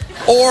waddle.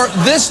 Or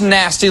this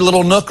nasty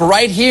little nook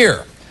right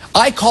here.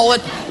 I call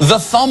it the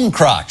thumb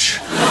crotch.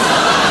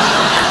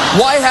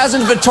 Why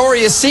hasn't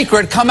Victoria's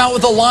Secret come out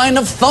with a line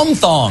of thumb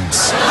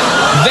thongs?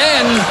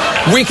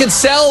 Then we could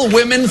sell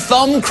women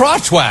thumb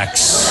crotch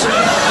wax.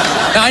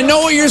 Now, I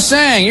know what you're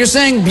saying. You're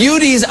saying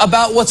beauty's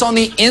about what's on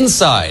the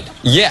inside.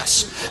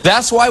 Yes,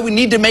 that's why we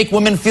need to make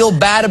women feel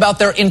bad about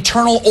their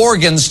internal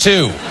organs,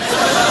 too.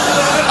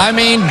 I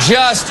mean,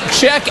 just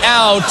check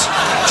out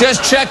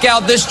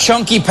this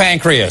chunky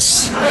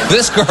pancreas.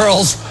 This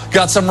girl's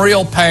got some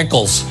real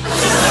pankles.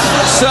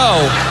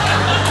 So,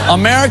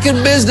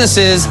 American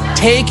businesses,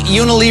 take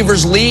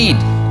Unilever's lead.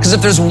 Because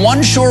if there's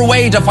one sure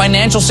way to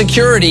financial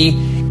security,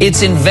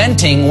 it's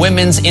inventing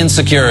women's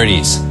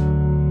insecurities.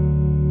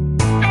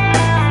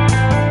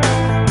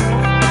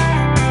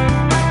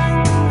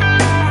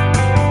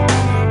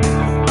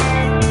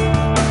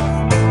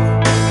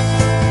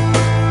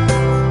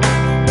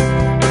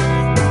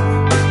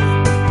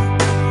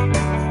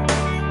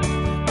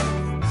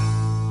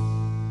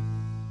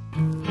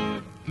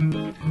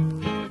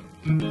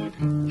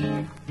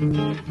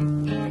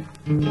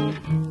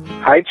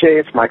 Hi, Jay.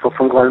 It's Michael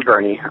from Glen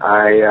Burnie.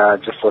 I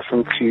just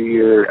listened to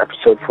your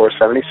episode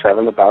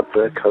 477 about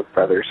the Koch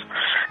brothers,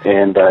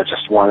 and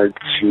just wanted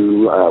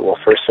to,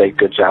 first say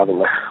good job and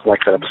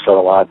like that episode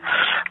a lot.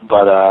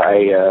 But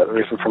the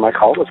reason for my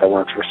call was I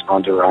wanted to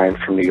respond to Ryan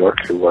from New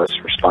York, who was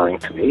responding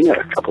to me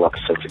a couple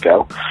episodes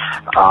ago.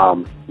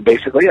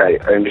 Basically, I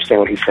understand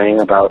what he's saying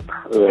about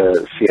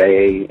the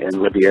CIA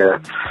in Libya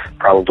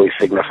probably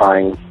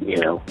signifying,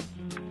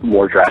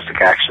 more drastic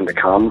action to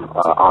come.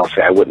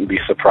 Honestly, I wouldn't be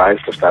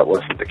surprised if that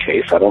wasn't the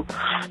case. I don't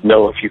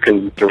know if you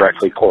can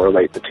directly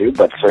correlate the two,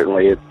 but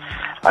certainly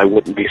I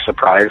wouldn't be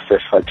surprised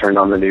if I turned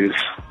on the news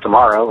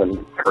tomorrow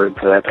and heard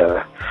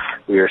that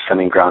we are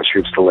sending ground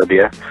troops to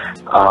Libya.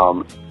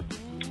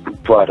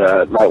 But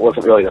that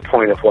wasn't really the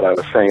point of what I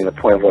was saying. The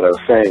point of what I was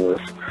saying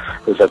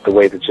was that the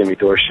way the Jimmy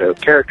Dore show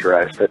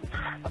characterized it,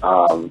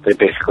 they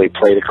basically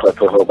played a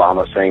clip of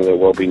Obama saying there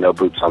will be no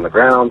boots on the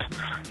ground,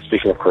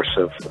 speaking, of course,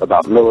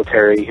 about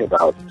military,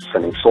 about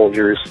sending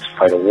soldiers to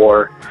fight a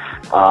war,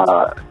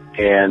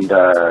 and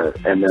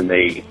then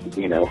they,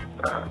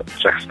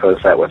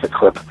 juxtapose that with a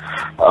clip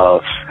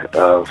of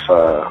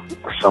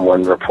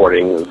someone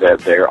reporting that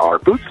there are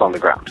boots on the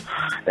ground.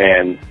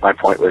 And my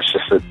point was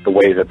just that the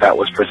way that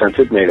was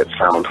presented made it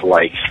sound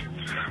like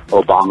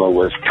Obama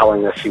was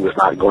telling us he was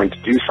not going to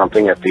do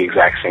something at the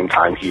exact same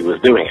time he was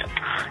doing it.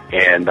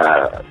 And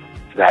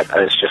that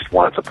I just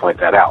wanted to point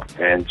that out.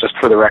 And just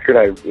for the record,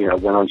 I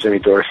went on Jimmy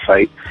Dore's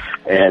site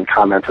and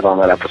commented on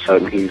that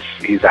episode, and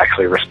he's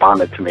actually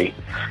responded to me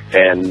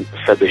and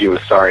said that he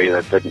was sorry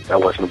that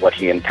wasn't what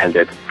he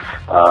intended,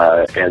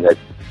 and that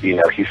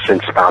he's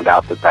since found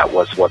out that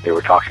was what they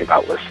were talking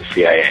about was the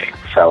CIA.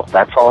 So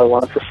that's all I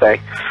wanted to say.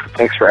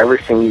 Thanks for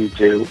everything you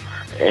do,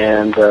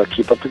 and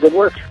keep up the good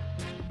work.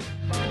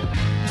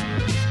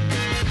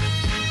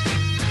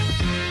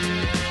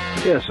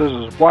 Yes, this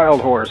is Wild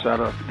Horse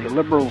out of the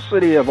liberal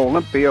city of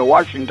Olympia,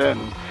 Washington.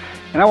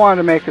 And I wanted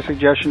to make a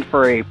suggestion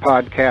for a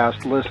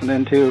podcast to listen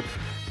into,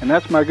 and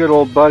that's my good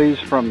old buddies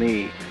from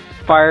the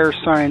Fire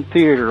Sign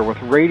Theater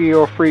with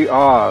Radio Free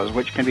Oz,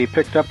 which can be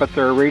picked up at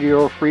their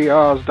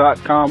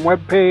radiofreeoz.com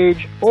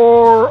webpage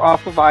or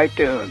off of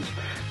iTunes.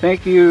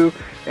 Thank you,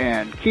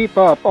 and keep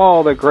up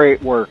all the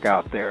great work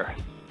out there.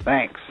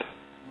 Thanks.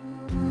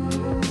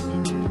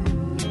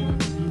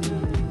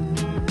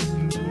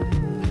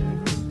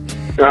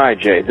 Hi,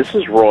 Jay. This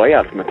is Roy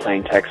out of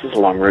McLean, Texas,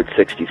 along Route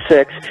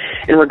 66.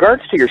 In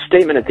regards to your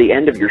statement at the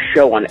end of your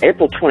show on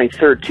April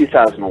 23rd,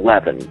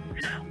 2011,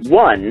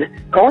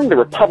 1, calling the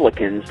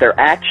Republicans, their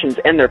actions,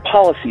 and their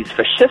policies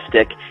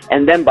fascistic,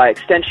 and then by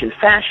extension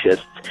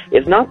fascists,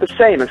 is not the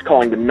same as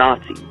calling them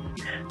Nazis.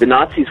 The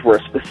Nazis were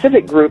a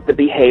specific group that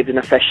behaved in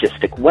a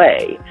fascistic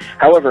way.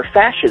 However,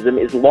 fascism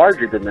is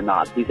larger than the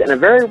Nazis and a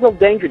very real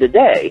danger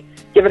today,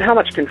 given how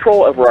much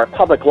control over our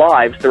public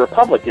lives the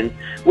Republicans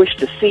wish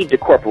to cede to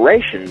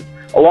corporations,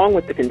 along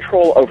with the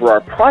control over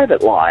our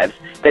private lives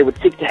they would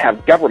seek to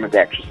have government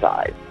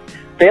exercise.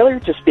 Failure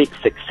to speak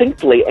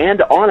succinctly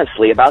and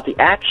honestly about the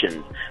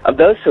actions of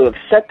those who have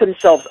set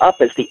themselves up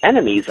as the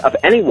enemies of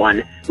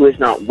anyone who is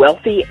not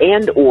wealthy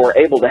and or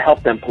able to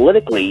help them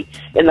politically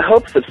in the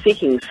hopes of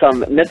seeking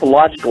some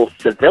mythological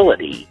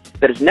civility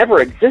that has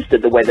never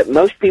existed the way that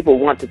most people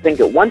want to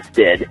think it once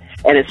did,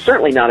 and is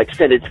certainly not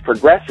extended to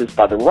progressives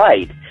by the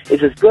right,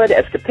 is as good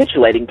as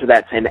capitulating to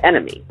that same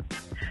enemy.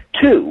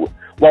 2,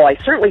 while I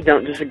certainly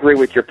don't disagree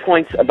with your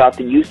points about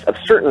the use of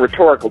certain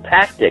rhetorical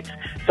tactics,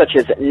 such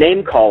as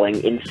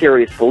name-calling in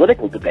serious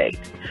political debate,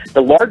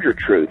 the larger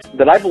truth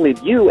that I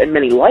believe you and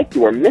many like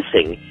you are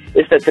missing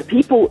is that the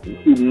people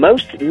who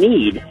most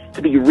need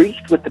to be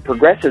reached with the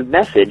progressive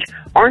message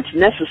aren't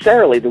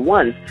necessarily the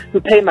ones who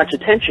pay much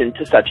attention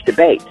to such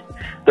debate.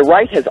 The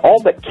right has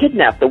all but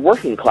kidnapped the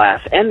working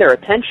class and their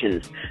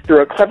attentions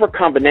through a clever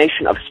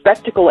combination of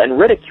spectacle and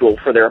ridicule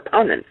for their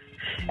opponents.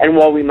 And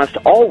while we must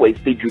always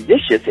be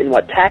judicious in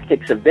what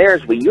tactics of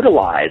theirs we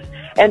utilize,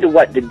 and to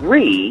what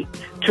degree,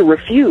 to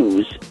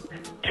refuse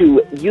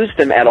to use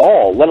them at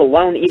all, let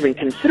alone even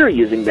consider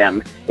using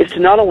them, is to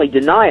not only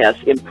deny us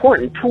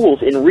important tools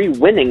in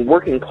re-winning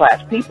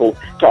working-class people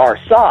to our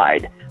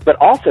side, but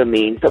also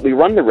means that we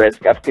run the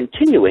risk of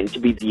continuing to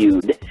be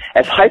viewed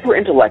as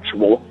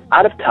hyper-intellectual,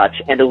 out of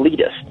touch, and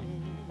elitist.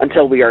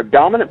 Until we are a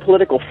dominant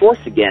political force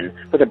again,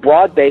 with a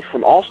broad base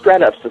from all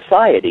strata of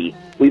society,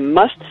 we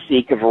must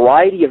seek a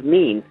variety of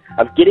means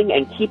of getting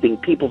and keeping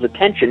people's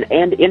attention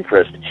and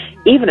interest,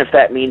 even if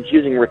that means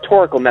using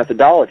rhetorical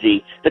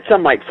methodology that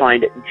some might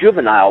find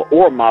juvenile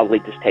or mildly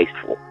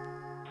distasteful.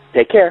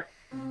 Take care.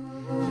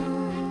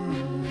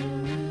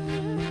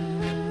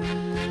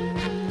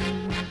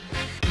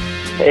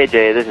 Hey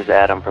Jay, this is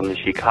Adam from the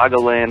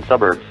Chicagoland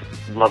suburbs.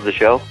 Love the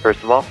show,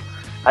 first of all.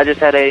 I just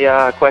had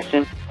a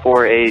question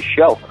for a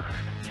show.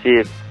 See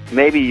if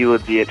maybe you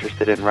would be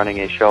interested in running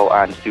a show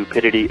on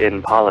stupidity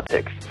in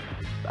politics.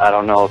 I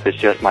don't know if it's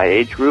just my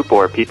age group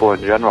or people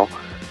in general,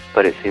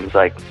 but it seems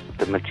like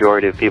the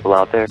majority of people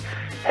out there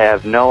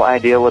have no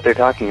idea what they're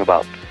talking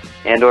about,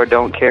 and or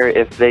don't care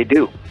if they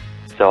do.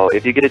 So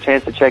if you get a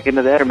chance to check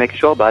into that or make a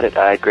show about it,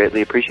 I'd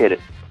greatly appreciate it.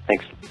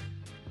 Thanks.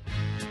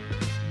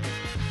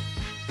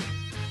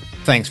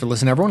 Thanks for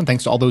listening, everyone, and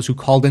thanks to all those who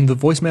called in the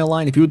voicemail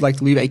line. If you would like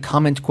to leave a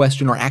comment,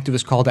 question, or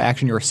activist call to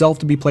action yourself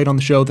to be played on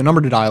the show, the number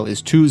to dial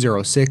is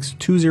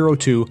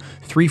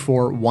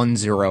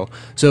 206-202-3410.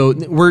 So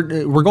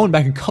we're going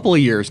back a couple of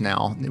years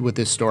now with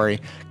this story.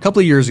 A couple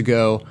of years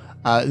ago,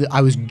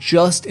 I was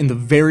just in the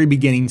very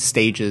beginning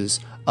stages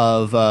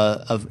of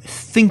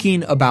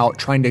thinking about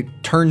trying to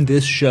turn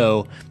this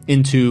show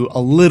into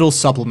a little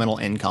supplemental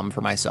income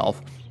for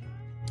myself.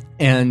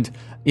 And,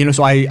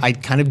 so I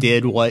kind of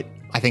did what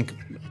I think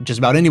just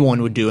about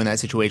anyone would do in that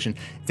situation.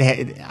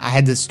 I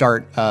had to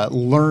start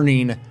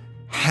learning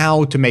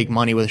how to make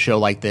money with a show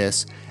like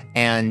this,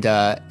 and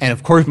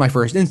of course my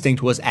first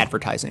instinct was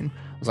advertising.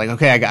 I was like,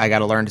 okay, I got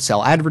to learn to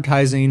sell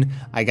advertising.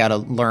 I got to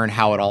learn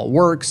how it all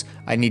works.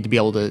 I need to be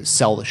able to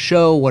sell the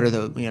show. What are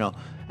the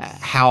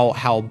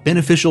how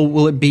beneficial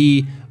will it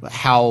be?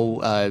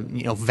 How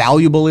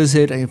valuable is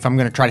it? If I'm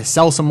going to try to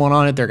sell someone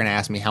on it, they're going to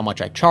ask me how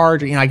much I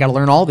charge. I got to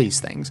learn all these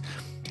things,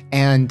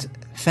 and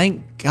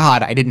thank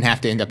God I didn't have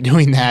to end up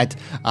doing that.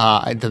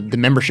 The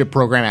membership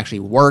program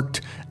actually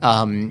worked.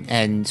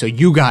 And so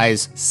you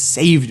guys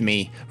saved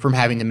me from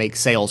having to make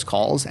sales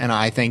calls. And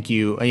I thank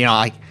you,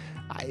 at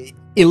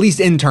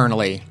least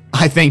internally,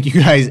 I thank you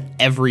guys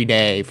every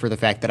day for the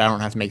fact that I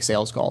don't have to make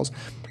sales calls.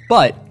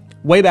 But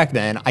way back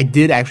then, I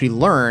did actually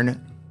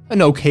learn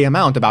an okay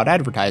amount about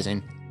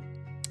advertising,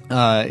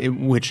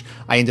 which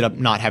I ended up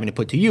not having to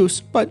put to use,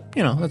 but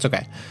that's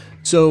okay.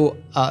 So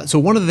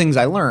one of the things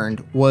I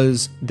learned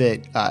was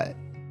that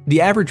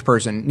the average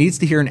person needs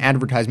to hear an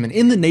advertisement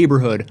in the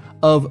neighborhood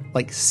of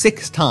like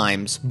 6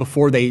 times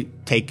before they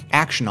take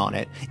action on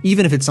it,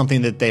 even if it's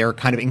something that they are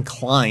kind of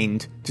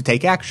inclined to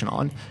take action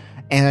on.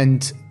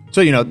 And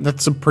so,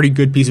 that's a pretty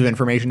good piece of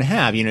information to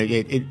have.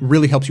 It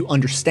really helps you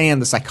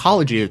understand the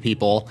psychology of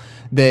people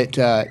that,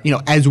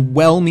 as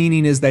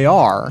well-meaning as they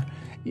are,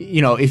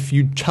 if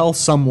you tell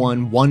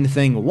someone one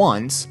thing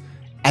once,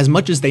 as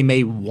much as they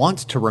may want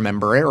to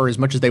remember it or as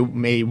much as they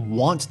may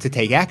want to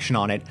take action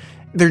on it,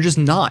 they're just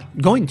not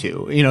going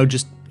to.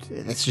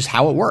 That's just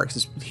how it works.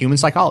 It's human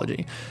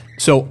psychology.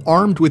 So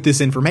armed with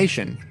this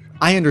information,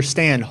 I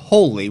understand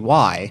wholly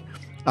why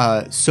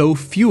so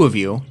few of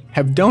you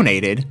have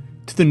donated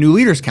to the New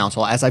Leaders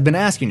Council as I've been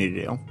asking you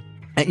to do.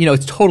 And,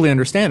 it's totally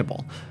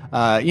understandable.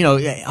 I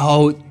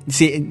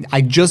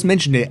just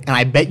mentioned it, and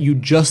I bet you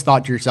just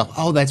thought to yourself,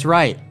 oh, that's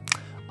right.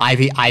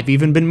 I've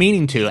even been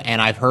meaning to,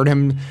 and I've heard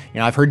him,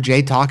 I've heard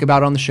Jay talk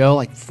about it on the show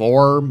like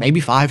 4, maybe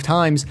 5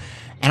 times,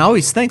 and I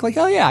always think like,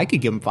 oh yeah, I could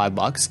give him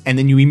 $5, and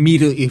then you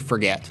immediately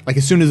forget. Like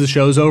as soon as the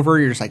show's over,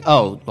 you're just like,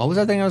 oh, what was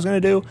that thing I was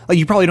going to do? Like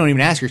you probably don't even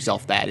ask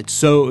yourself that. It's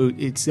so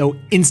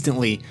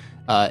instantly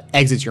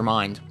exits your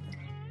mind.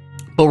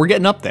 But we're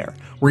getting up there.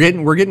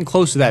 We're getting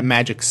close to that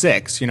magic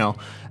 6,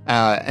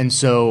 and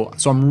so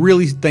I'm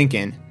really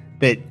thinking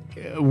that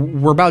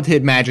we're about to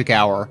hit magic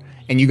hour,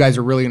 and you guys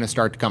are really going to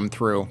start to come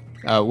through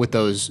with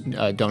those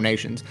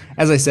donations.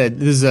 As I said,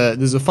 this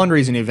is a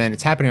fundraising event.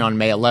 It's happening on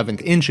May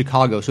 11th in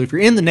Chicago. So if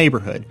you're in the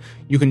neighborhood,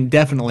 you can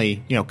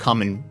definitely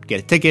come and get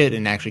a ticket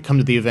and actually come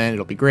to the event.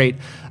 It'll be great.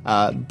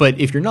 But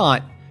if you're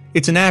not,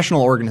 it's a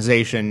national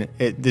organization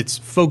that's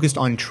focused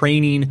on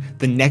training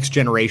the next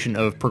generation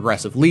of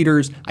progressive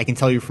leaders. I can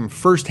tell you from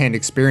firsthand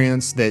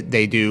experience that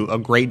they do a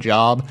great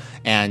job.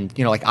 And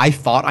I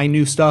thought I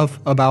knew stuff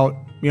about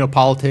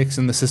politics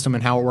and the system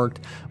and how it worked,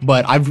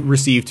 but I've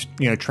received,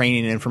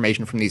 training and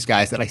information from these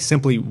guys that I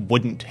simply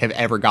wouldn't have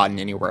ever gotten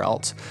anywhere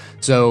else.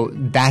 So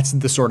that's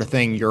the sort of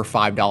thing your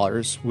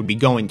 $5 would be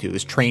going to,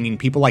 is training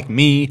people like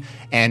me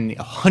and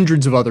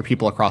hundreds of other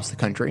people across the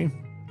country.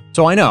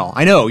 So I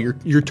know,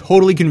 you're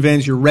totally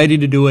convinced, you're ready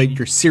to do it,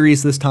 you're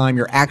serious this time,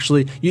 you're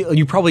actually,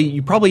 you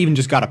probably even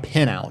just got a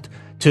pin out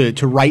to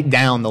write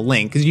down the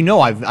link, because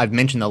I've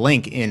mentioned the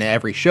link in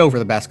every show for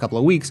the past couple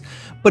of weeks,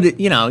 but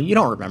you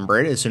don't remember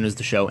it as soon as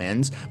the show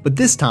ends. But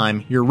this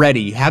time you're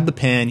ready, you have the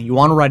pen, you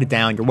want to write it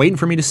down, you're waiting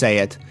for me to say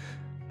it.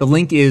 The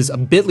link is a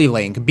bit.ly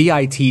link,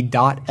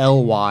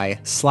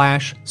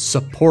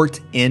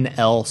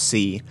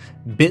 bit.ly/supportnlc,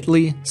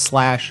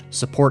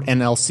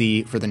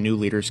 bit.ly/supportnlc for the New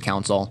Leaders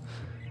Council.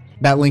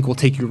 That link will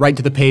take you right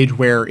to the page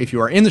where, if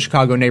you are in the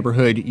Chicago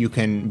neighborhood, you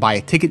can buy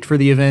a ticket for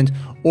the event,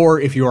 or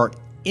if you are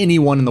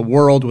anyone in the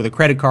world with a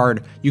credit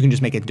card, you can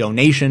just make a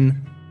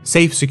donation,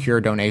 safe,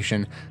 secure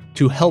donation,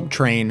 to help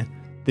train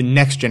the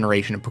next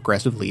generation of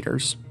progressive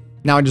leaders.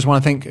 Now, I just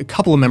want to thank a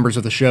couple of members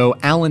of the show.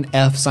 Alan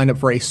F. signed up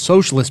for a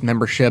socialist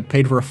membership,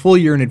 paid for a full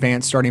year in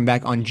advance starting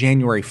back on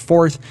January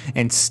 4th,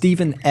 and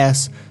Stephen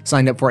S.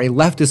 signed up for a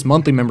leftist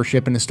monthly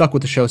membership and has stuck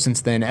with the show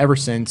since then, ever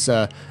since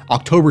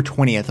October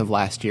 20th of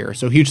last year.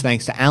 So huge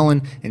thanks to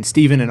Alan and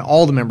Stephen and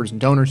all the members and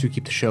donors who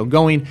keep the show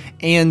going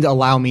and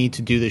allow me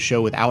to do this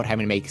show without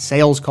having to make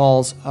sales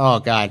calls. Oh,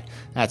 God,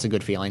 that's a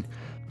good feeling.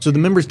 So the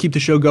members keep the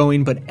show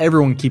going, but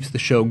everyone keeps the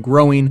show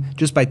growing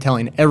just by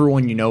telling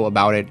everyone you know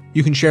about it.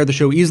 You can share the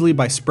show easily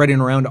by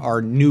spreading around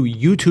our new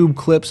YouTube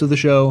clips of the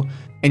show,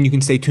 and you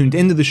can stay tuned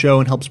into the show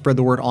and help spread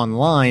the word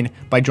online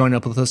by joining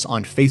up with us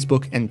on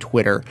Facebook and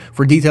Twitter.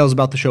 For details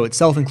about the show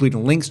itself,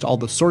 including links to all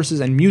the sources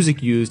and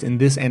music used in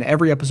this and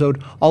every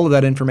episode, all of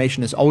that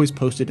information is always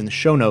posted in the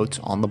show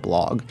notes on the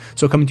blog.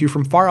 So coming to you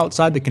from far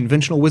outside the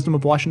conventional wisdom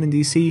of Washington,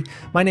 D.C.,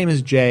 my name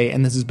is Jay,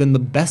 and this has been the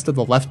Best of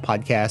the Left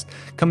podcast,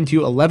 coming to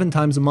you 11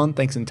 times a month,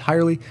 thanks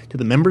entirely to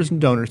the members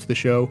and donors to the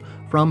show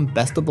from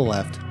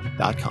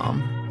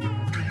bestoftheleft.com.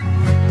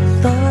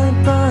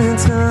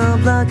 It's now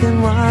black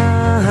and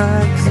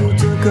white, 'cause you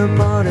took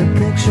apart a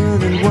picture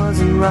that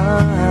wasn't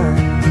right.